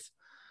with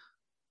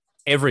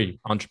every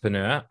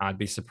entrepreneur. I'd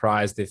be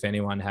surprised if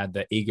anyone had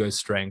the ego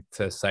strength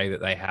to say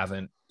that they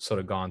haven't sort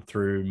of gone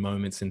through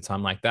moments in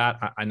time like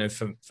that. I know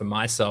for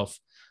myself,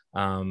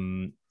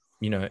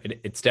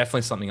 it's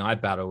definitely something I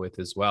battle with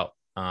as well.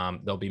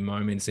 There'll be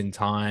moments in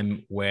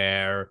time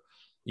where,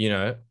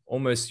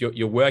 almost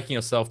you're working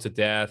yourself to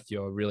death.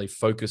 You're really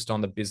focused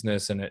on the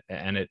business, and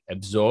it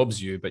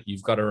absorbs you. But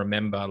you've got to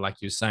remember, like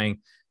you're saying,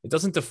 it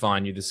doesn't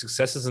define you. The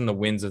successes and the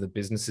wins of the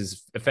business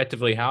is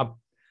effectively how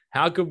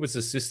good was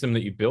the system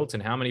that you built,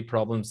 and how many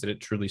problems did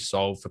it truly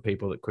solve for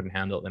people that couldn't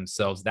handle it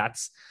themselves?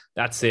 That's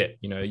it.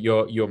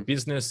 Your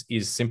business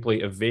is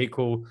simply a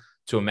vehicle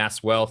to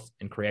amass wealth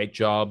and create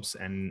jobs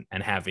and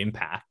have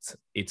impact.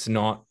 It's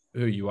not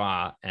who you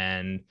are,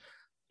 and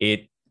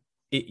it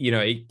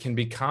can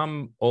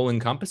become all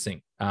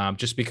encompassing.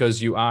 Just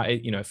because you are,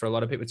 for a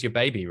lot of people, it's your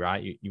baby,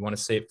 right? You want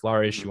to see it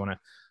flourish. You want to,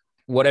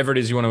 whatever it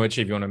is you want to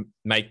achieve. You want to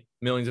make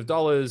millions of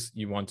dollars.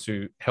 You want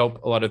to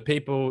help a lot of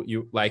people.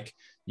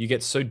 You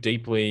get so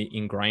deeply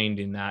ingrained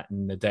in that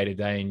in the day to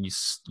day, and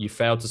you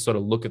fail to sort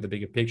of look at the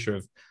bigger picture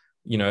of,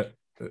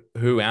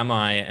 who am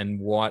I, and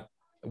what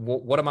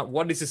am I?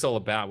 What is this all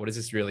about? What is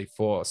this really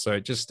for? So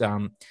just,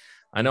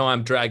 I know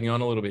I'm dragging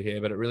on a little bit here,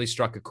 but it really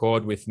struck a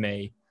chord with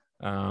me.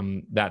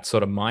 That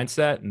sort of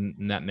mindset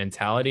and that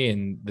mentality,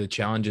 and the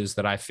challenges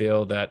that I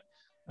feel that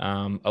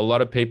a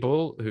lot of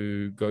people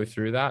who go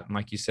through that, and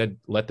like you said,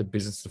 let the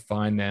business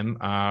define them,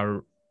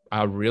 are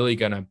really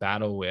going to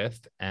battle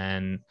with.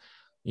 And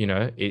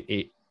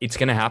it's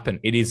going to happen.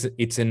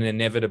 It's an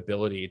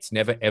inevitability. It's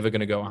never ever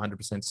going to go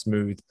 100%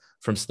 smooth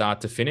from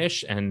start to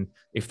finish. And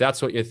if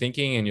that's what you're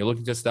thinking and you're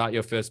looking to start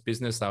your first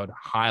business, I would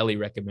highly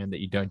recommend that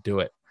you don't do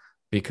it,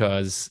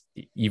 because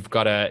you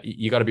got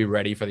to be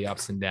ready for the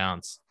ups and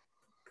downs.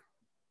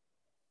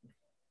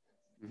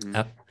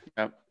 Mm-hmm.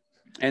 Yep.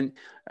 And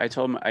I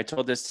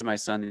told this to my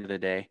son the other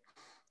day.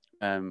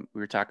 We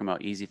were talking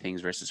about easy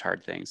things versus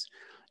hard things.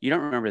 You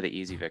don't remember the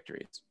easy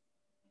victories.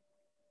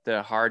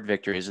 The hard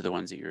victories are the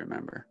ones that you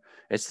remember.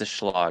 It's the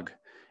slog.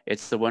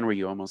 It's the one where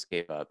you almost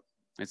gave up.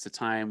 It's the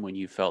time when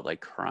you felt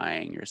like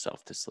crying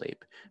yourself to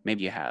sleep.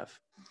 Maybe you have.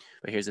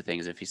 But here's the thing,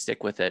 is if you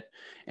stick with it,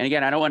 and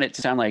again, I don't want it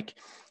to sound like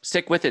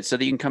stick with it so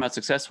that you can come out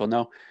successful.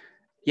 No,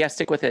 yeah,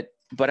 stick with it.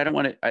 But I don't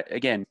want it,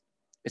 again,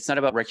 it's not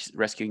about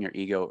rescuing your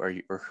ego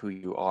or who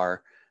you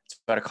are. It's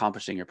about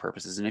accomplishing your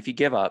purposes. And if you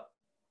give up,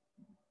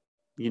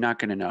 you're not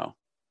going to know.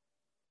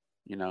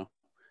 You're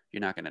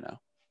not going to know.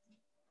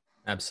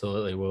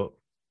 Absolutely. Well,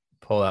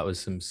 Paul, that was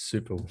some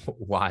super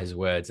wise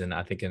words, and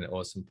I think an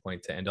awesome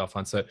point to end off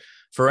on. So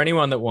for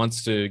anyone that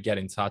wants to get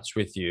in touch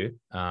with you,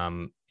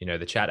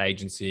 the chat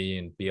agency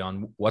and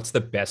beyond, what's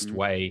the best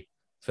way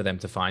for them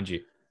to find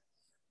you?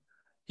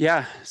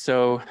 Yeah.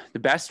 So the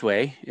best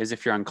way is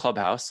if you're on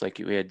Clubhouse,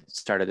 like we had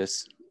started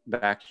this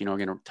back, we're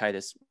going to tie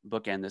this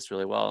bookend this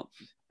really well.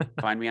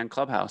 Find me on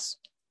Clubhouse.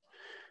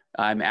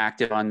 I'm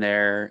active on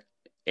there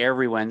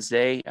every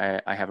Wednesday.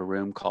 I have a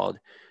room called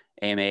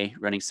AMA,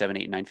 running 7,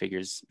 8, 9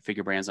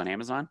 figure brands on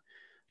Amazon.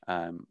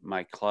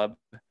 My club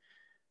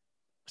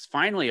was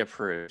finally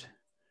approved.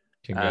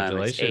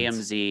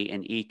 Congratulations. It's AMZ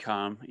and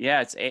Ecom.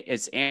 Yeah,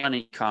 it's Aon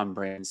Ecom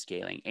brand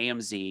scaling.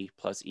 AMZ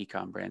plus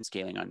Ecom brand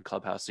scaling on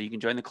Clubhouse. So you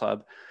can join the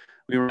club.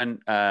 We run,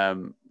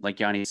 like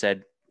Yanni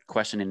said,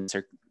 question and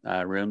answer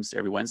rooms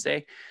every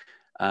Wednesday.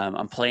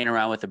 I'm playing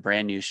around with a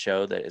brand new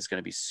show that is going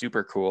to be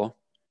super cool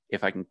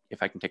if I can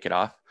kick it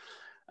off.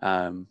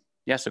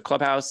 Yeah, so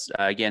Clubhouse,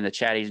 again,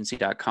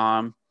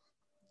 thechatagency.com.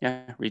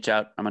 Yeah, reach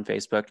out. I'm on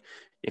Facebook.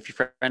 If your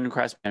friend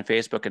requests me on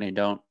Facebook and I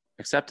don't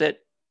accept it,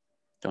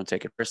 don't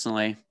take it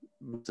personally.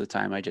 Most of the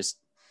time, I just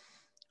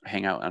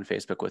hang out on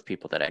Facebook with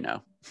people that I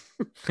know.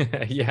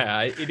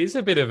 Yeah, it is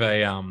a bit of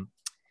a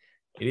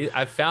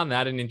I found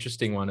that an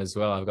interesting one as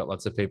well. I've got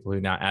lots of people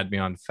who now add me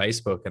on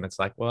Facebook, and it's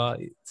like, well,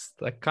 it's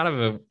like kind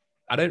of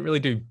I don't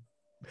really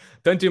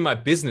don't do my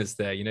business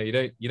there. You know,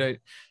 you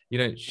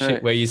don't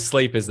shit where you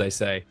sleep, as they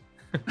say.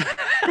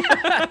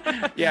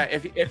 Yeah,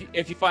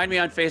 if you find me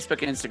on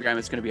Facebook and Instagram,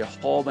 it's going to be a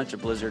whole bunch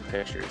of Blizzard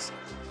pictures.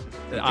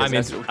 I'm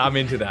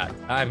into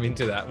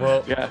that.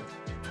 Well, yeah.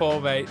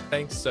 Paul, mate,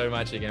 thanks so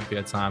much again for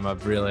your time.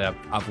 I've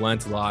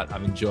learned a lot.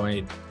 I've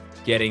enjoyed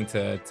getting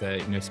to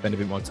spend a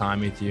bit more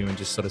time with you and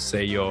just sort of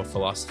see your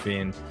philosophy.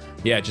 And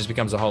yeah, it just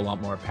becomes a whole lot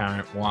more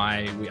apparent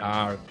why we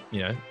are,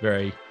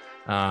 very,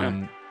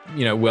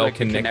 well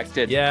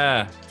connected.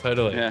 Yeah,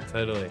 totally. Yeah.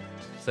 Totally.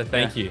 So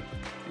thank you.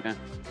 Yeah.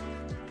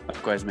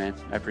 Likewise, man.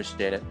 I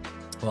appreciate it.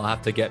 Well, I'll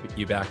have to get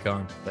you back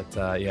on. But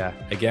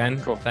again,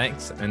 cool.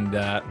 Thanks. And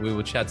we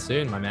will chat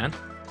soon, my man.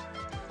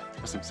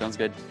 Awesome. Sounds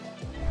good.